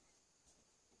apocalypse.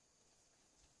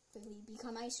 Quickly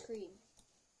become ice cream.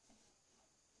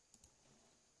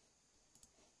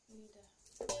 We need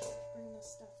to bring this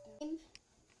stuff down.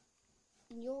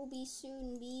 You'll be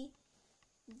soon be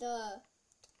the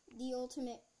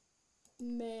ultimate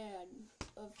man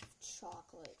of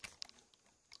chocolate.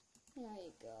 There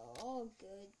you go. Oh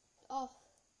good.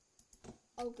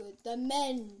 Oh good. The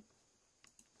men.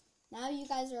 Now you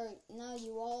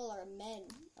all are men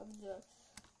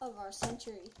of our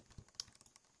century.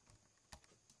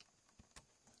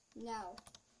 Now,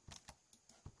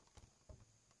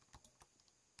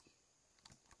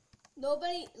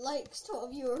 nobody likes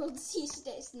 12-year-olds these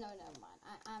days. No, never mind.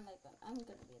 I'm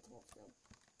gonna be a 12-year-old,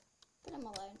 but I'm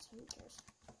 11, so who cares?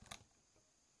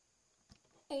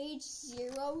 Age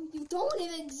 0? You don't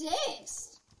even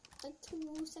exist. Like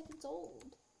 2 seconds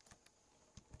old.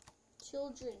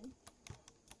 Children.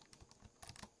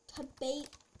 To bait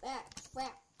back,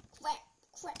 crap.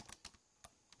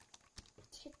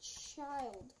 To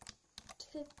child.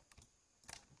 To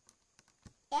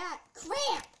that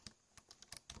crap.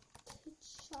 To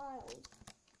child.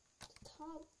 To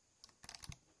top.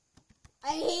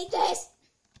 I hate this.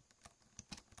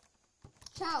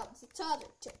 Child to toddler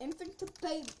to infant to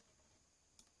baby.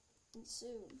 And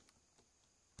soon.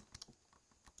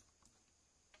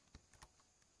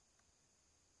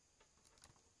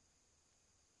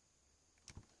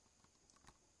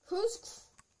 Who's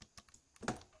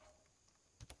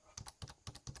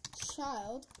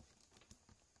child?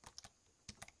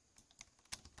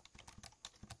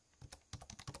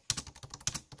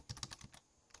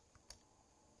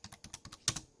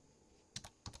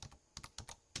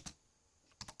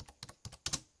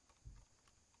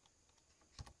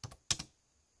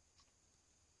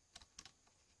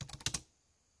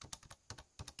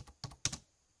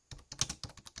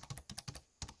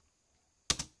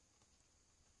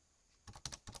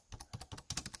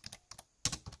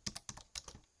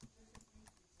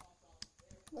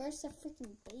 Where's the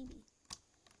freaking baby?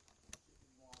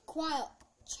 Quiet,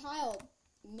 child,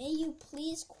 may you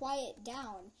please quiet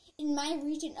down. In my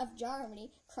region of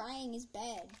Germany, crying is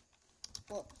bad.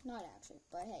 Well, not actually,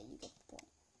 but hey, you get the point.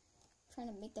 I'm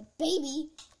trying to make the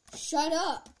baby shut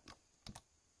up.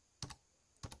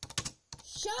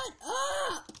 Shut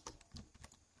up!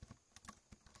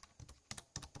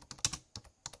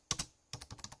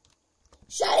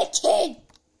 Shut it, kid!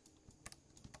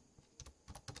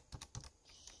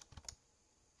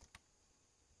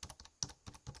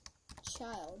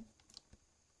 Child.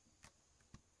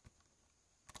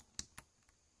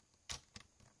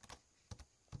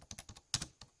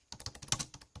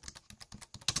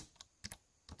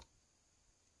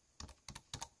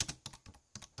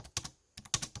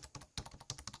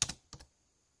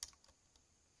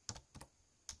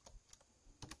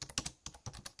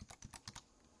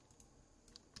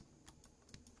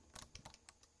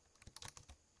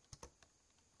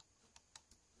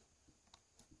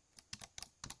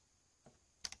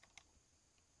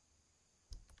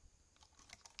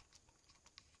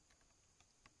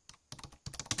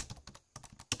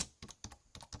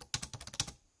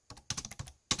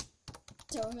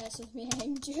 Don't mess with me,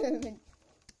 I'm German.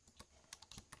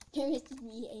 Don't mess with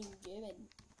me, I'm German.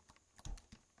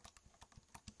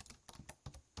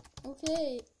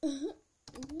 Okay.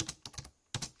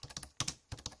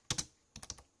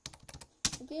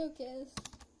 Okay.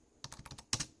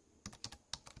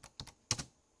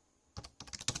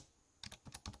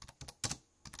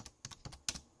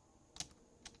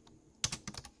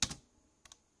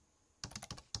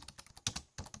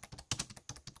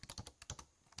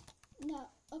 No.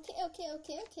 Okay.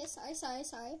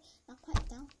 Sorry. Now quiet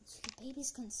down so the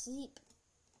babies can sleep.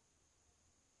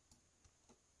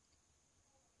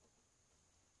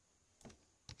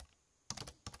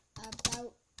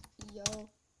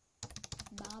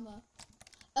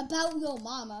 About your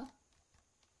mama.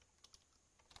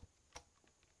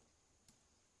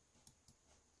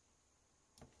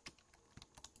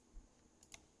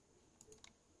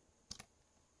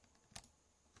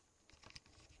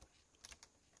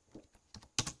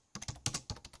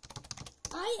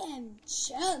 I am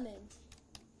German.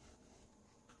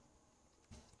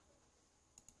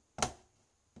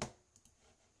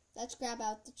 Let's grab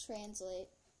out the translate.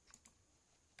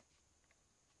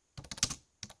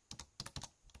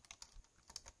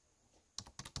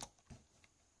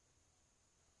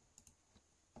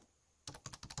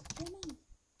 Come on.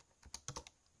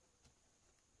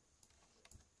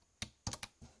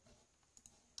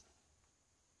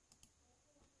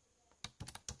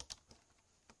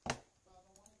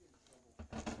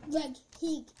 Greg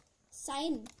Hig,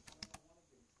 sign.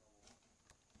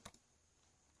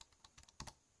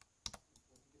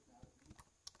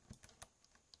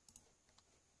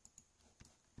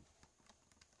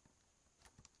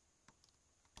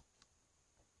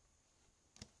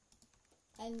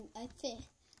 I think,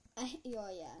 oh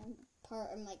yeah,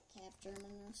 I'm like half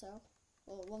German or so.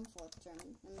 Well, 1/4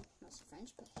 German. I'm mostly French,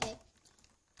 but hey,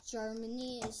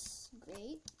 Germany is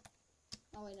great.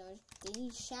 Oh wait, no, they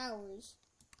need showers.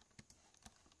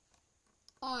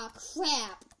 Aw,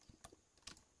 crap.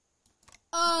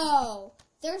 Oh,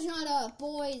 there's not a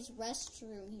boys'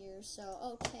 restroom here, so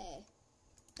okay.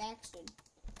 Baxton.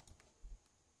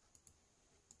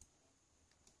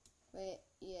 Wait,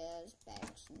 yeah, it's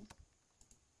Baxton.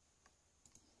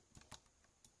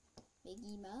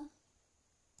 Biggie Ma.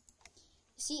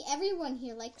 See, everyone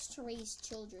here likes to raise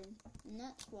children, and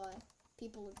that's why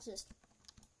people exist.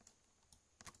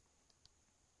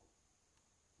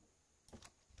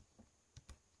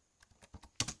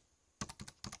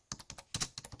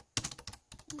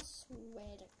 I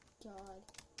swear to God.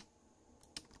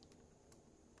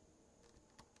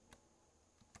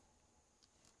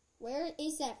 Where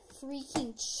is that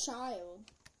freaking child?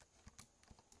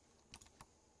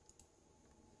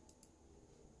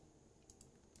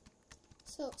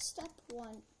 So, step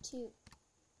 1, 2,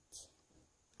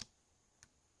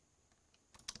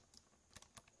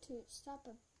 to stop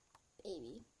a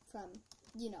baby from,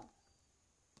 you know.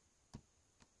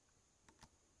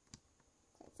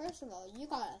 Okay, first of all, you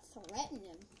gotta threaten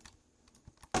him.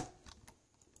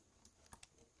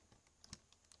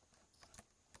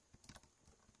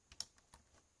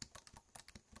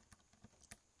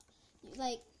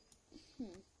 Like,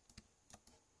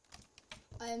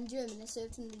 I'm German. I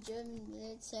served in the German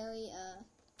military.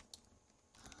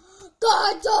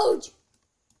 God, don't!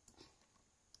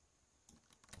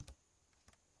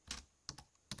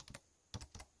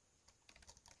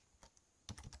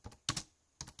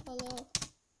 Hello.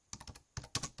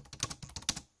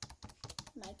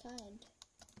 My kind.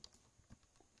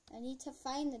 I need to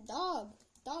find the dog.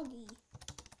 Doggy.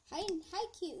 Hi,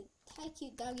 cute. Hi,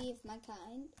 cute doggy of my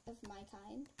kind.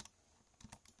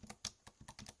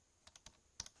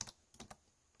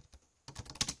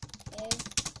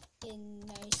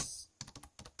 Nice.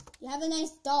 You have a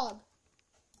nice dog.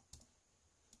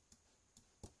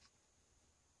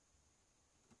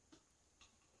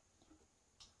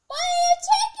 Why are you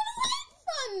taking away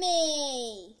from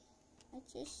me?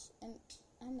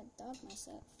 I'm a dog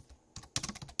myself.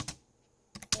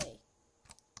 Hey.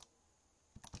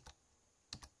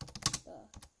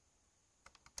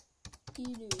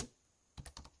 Inu.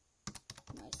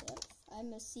 Myself.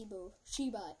 I'm a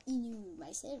Shiba Inu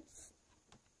myself.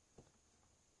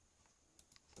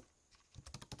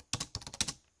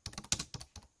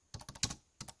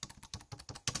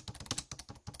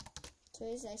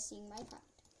 As I sing my part.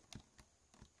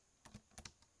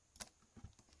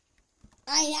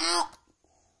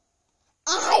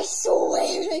 I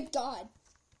swear to God.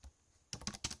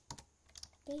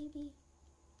 Baby.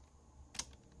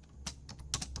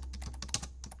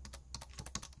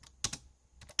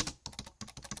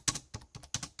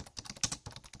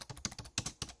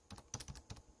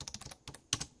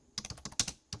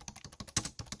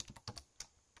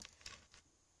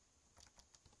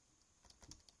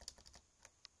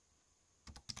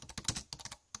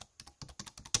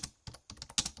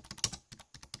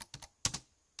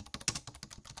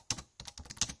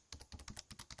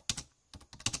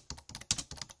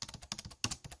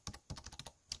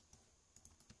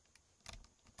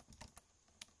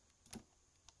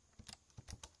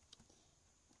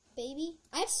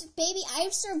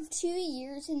 I've served 2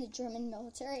 years in the German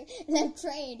military, and I've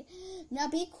trained. Now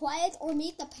be quiet or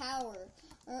meet the power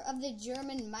of the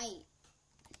German might.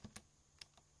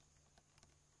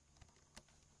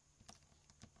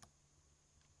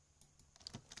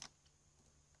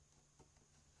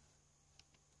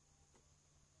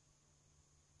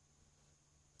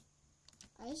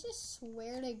 I just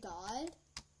swear to God,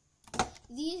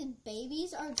 these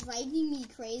babies are driving me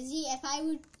crazy.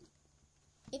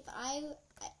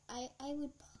 I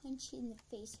would punch you in the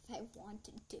face if I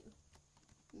wanted to.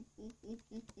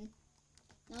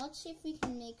 Now let's see if we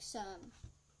can make some,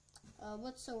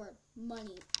 what's the word?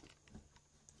 Money.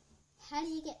 How do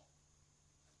you get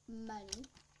money?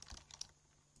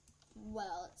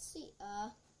 Well, let's see.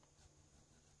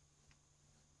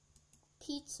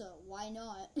 Pizza. Why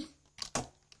not?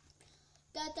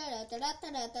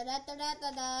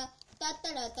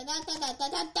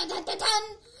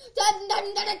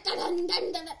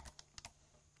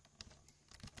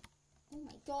 Oh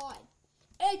my god.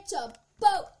 It's a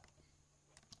boat.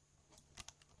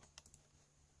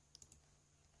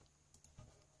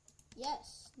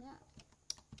 Yes, now.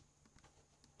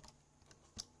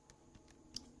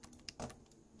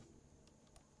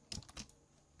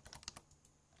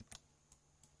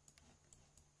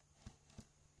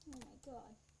 Oh my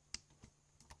god.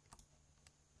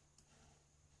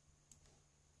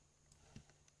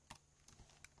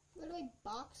 Where do I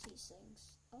box these things?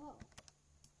 Oh.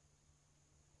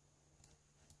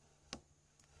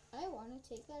 I want to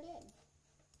take that in.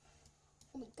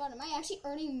 Oh my god, am I actually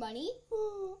earning money?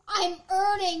 I'm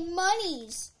earning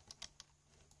monies!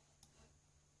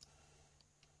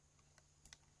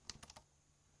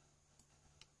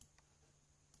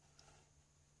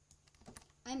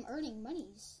 I'm earning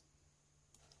monies.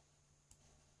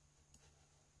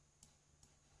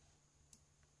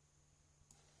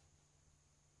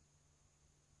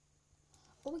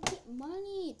 Oh, we get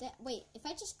money. Wait, if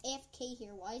I just AFK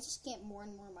here, will I just get more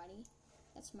and more money?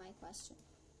 That's my question.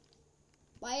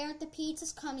 Why aren't the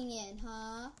pizzas coming in,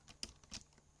 huh?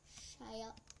 Shut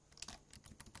up.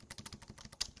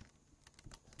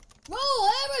 Roll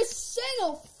every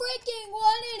single freaking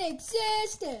one in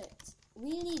existence.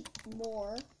 We need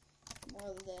more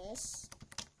of this.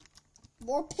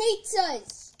 More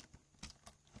pizzas.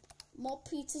 More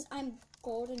pizzas. I'm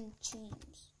golden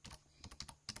James.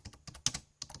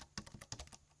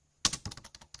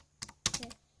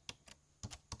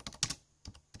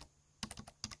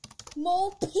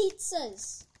 More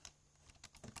pizzas.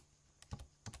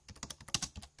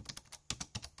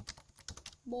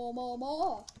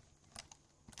 More.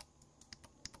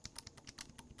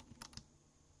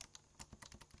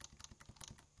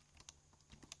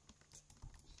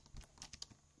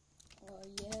 Oh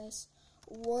yes,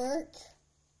 work.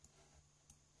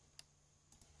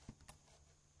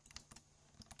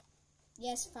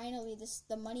 Yes, finally,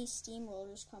 the money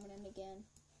steamroller's coming in again.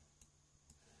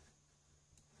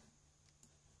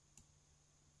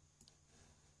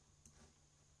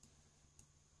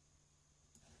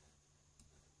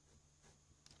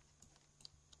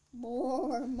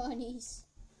 More monies.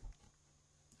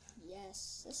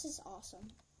 Yes, this is awesome.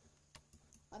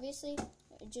 Obviously,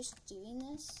 just doing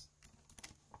this.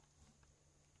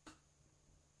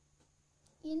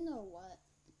 You know what?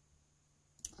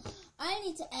 I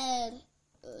need to add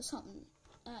something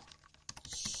at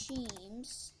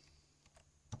Sheems.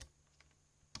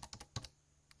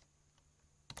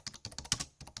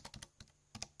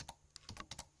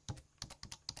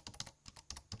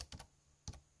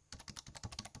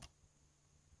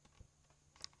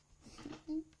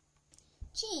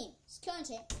 Sheems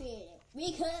content created,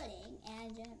 recording,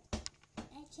 and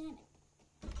channel.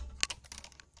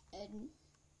 And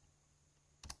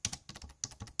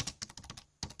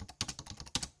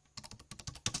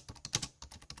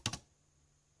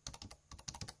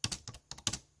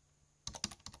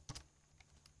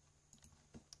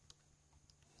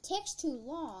takes too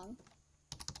long.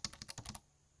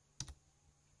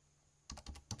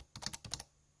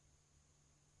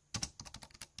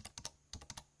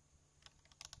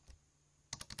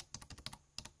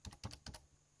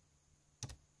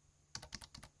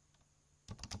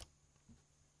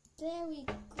 There we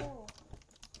go.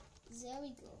 There we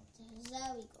go.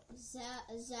 There we go.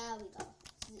 There we go.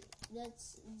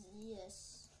 That's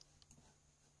yes.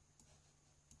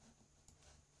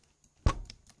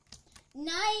 9.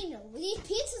 These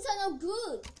pizzas are no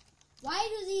good. Why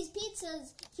do these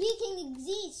pizzas freaking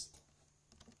exist?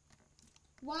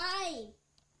 Why?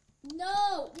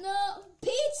 No.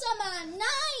 Pizza Man,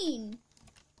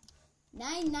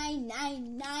 9.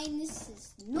 9. This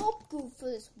is not good for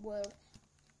this world.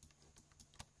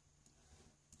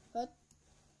 Hut.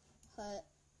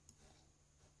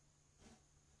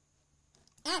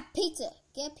 Ah, pizza.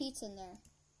 Get pizza in there.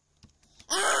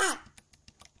 Ah!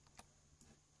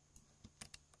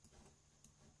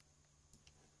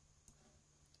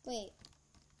 Wait.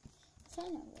 I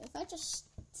know. If I just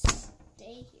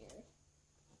stay here.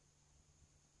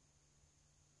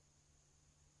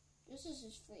 This is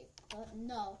just free. But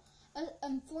no.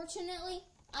 Unfortunately,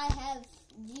 I have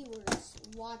viewers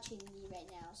watching me right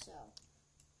now, so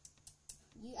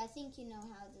I think you know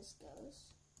how this goes.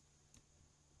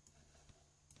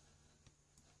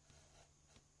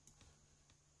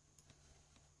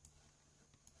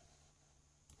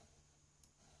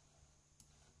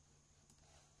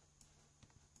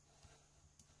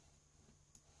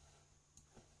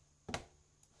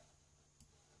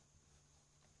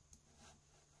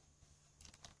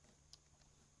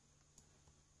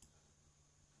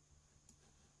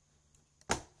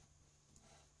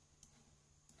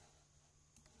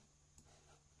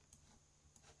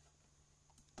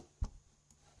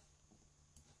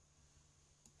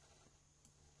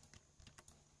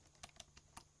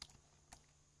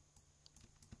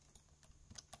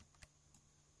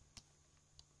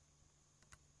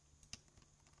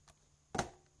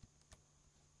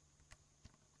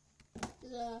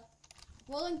 There's a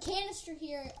rolling canister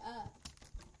here.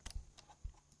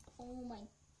 Oh my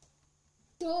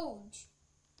Doge.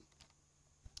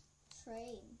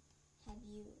 Train. Have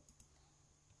you?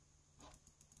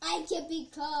 I can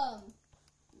become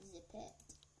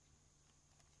Zippet.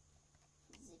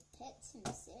 Zippet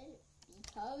himself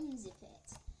become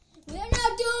Zippet. We're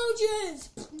not Doges!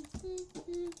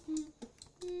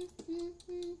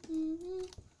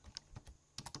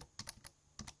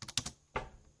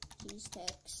 Cheese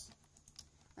sticks.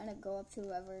 I'm gonna go up to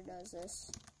whoever does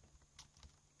this.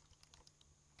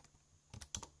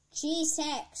 Cheese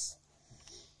sticks!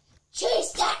 Cheese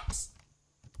sticks!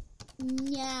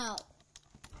 Now.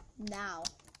 Now.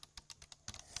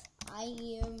 I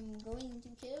am going to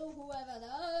kill whoever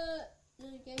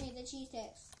give me the cheese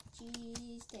sticks.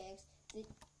 Cheese sticks. The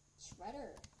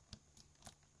shredder.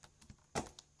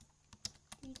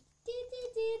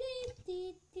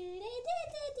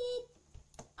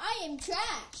 I am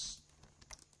trash.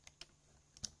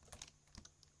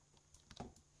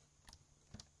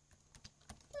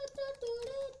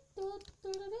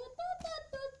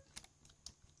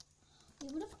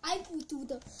 What if I go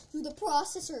through the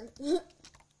processor?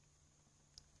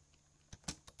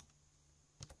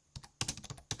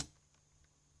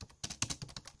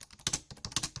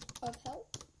 Of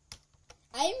help?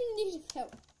 I'm in need of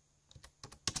help.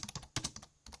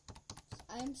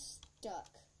 I'm stuck.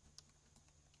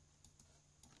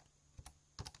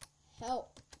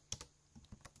 Help.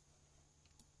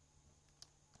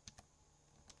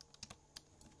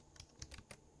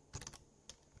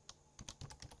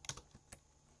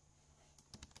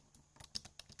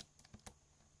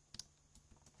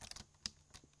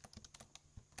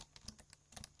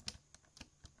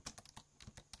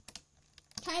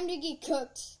 Time to get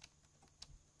cooked.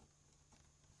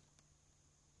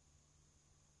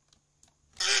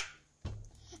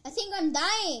 I think I'm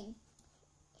dying.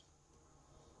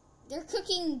 They're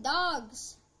cooking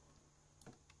dogs.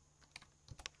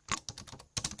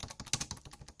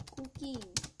 Cooking.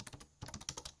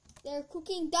 They're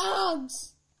cooking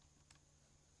dogs.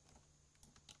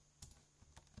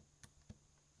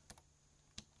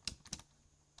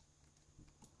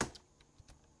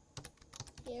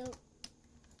 Help.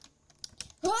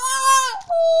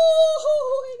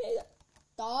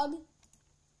 Dog,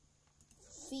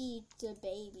 feed the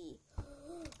baby.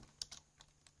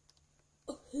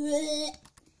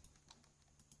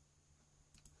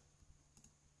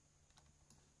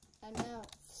 I'm now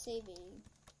saving.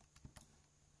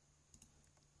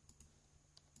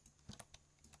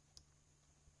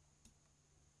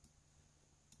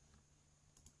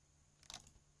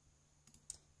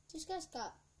 This guy's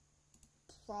got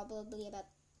probably about...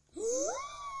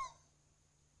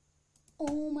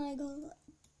 Oh my god.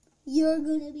 You're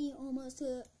gonna be almost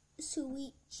a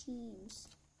sweet cheese.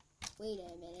 Wait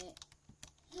a minute.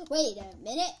 Wait a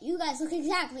minute. You guys look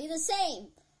exactly the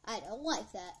same. I don't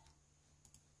like that.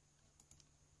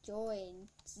 Join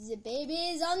the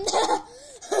babies on the...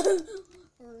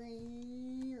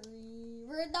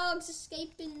 We're dogs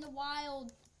escaping the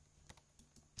wild.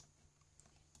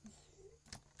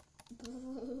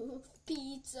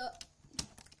 Pizza.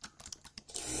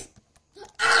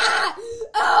 Ah!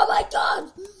 Oh my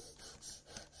god!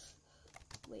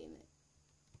 Wait a minute.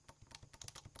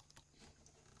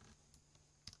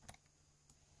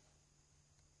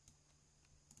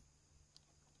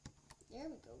 There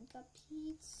we go. We got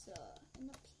pizza. And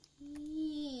the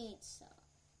pizza.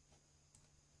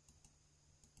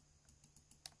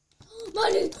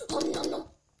 Money! Oh, no,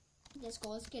 no. Let's go.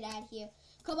 Let's get out of here.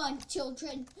 Come on,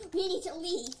 children. We need to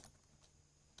leave.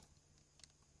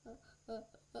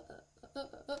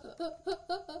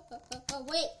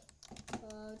 Wait.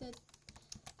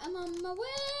 I'm on my way.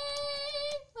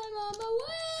 I'm on my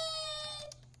way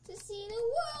to see the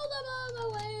world. I'm on my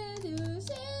way to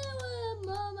see the world. I'm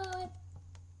on my way.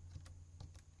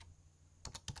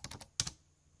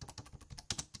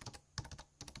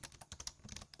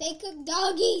 They cook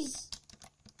doggies.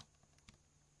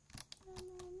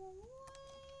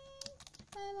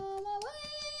 I'm on my way.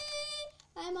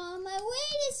 I'm on my way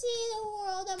to see the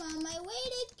world. I'm on my way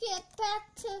to get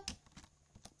back to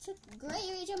Great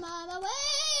Ridge. I'm on my way.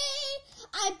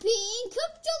 I'm being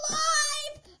cooked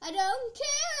alive. I don't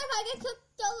care if I get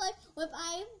cooked alive. But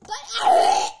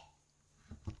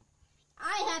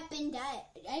I have been died.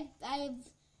 I've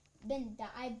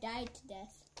died to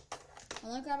death. I'm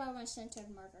gonna grab out my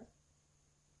scented marker.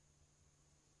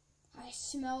 I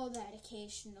smell that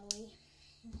occasionally.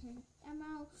 I'm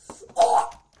out. Oh!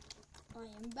 I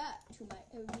am back to my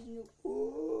original.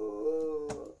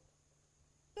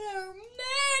 They're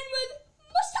men with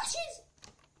mustaches!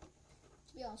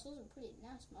 To be honest, those are pretty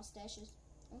nice mustaches.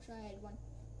 I wish I had one.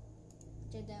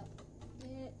 Did that.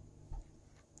 Yeah.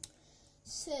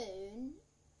 Soon.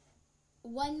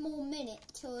 1 more minute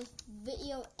till this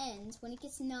video ends. When it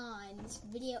gets 9, this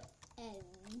video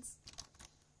ends.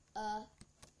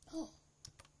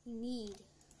 We need.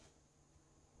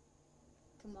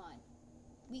 Come on.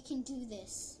 We can do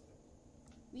this.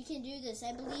 We can do this.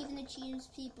 I believe in the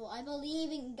Cheetos people. I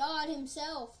believe in God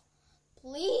himself.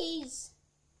 Please.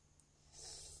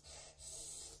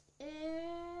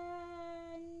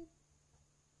 And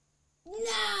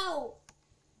no!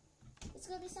 It's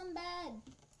gonna be something bad.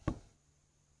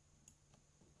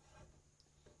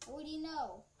 What do you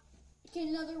know? Get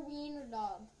another wiener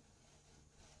dog.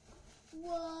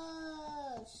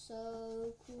 Whoa,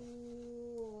 so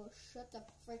cool. Shut the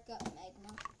frick up,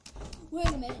 Magma. Wait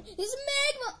a minute. It's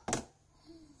Magma!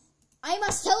 I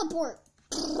must teleport.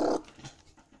 I'm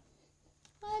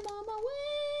on my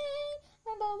way.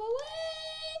 I'm on my way.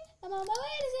 I'm on my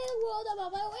way to save the world. I'm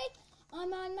on my way.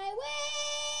 I'm on my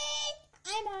way.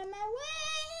 I'm on my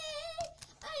way.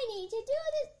 I need to do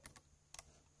this.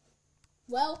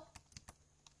 Well,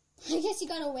 I guess you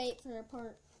gotta wait for a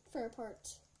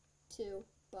part 2.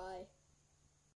 Bye.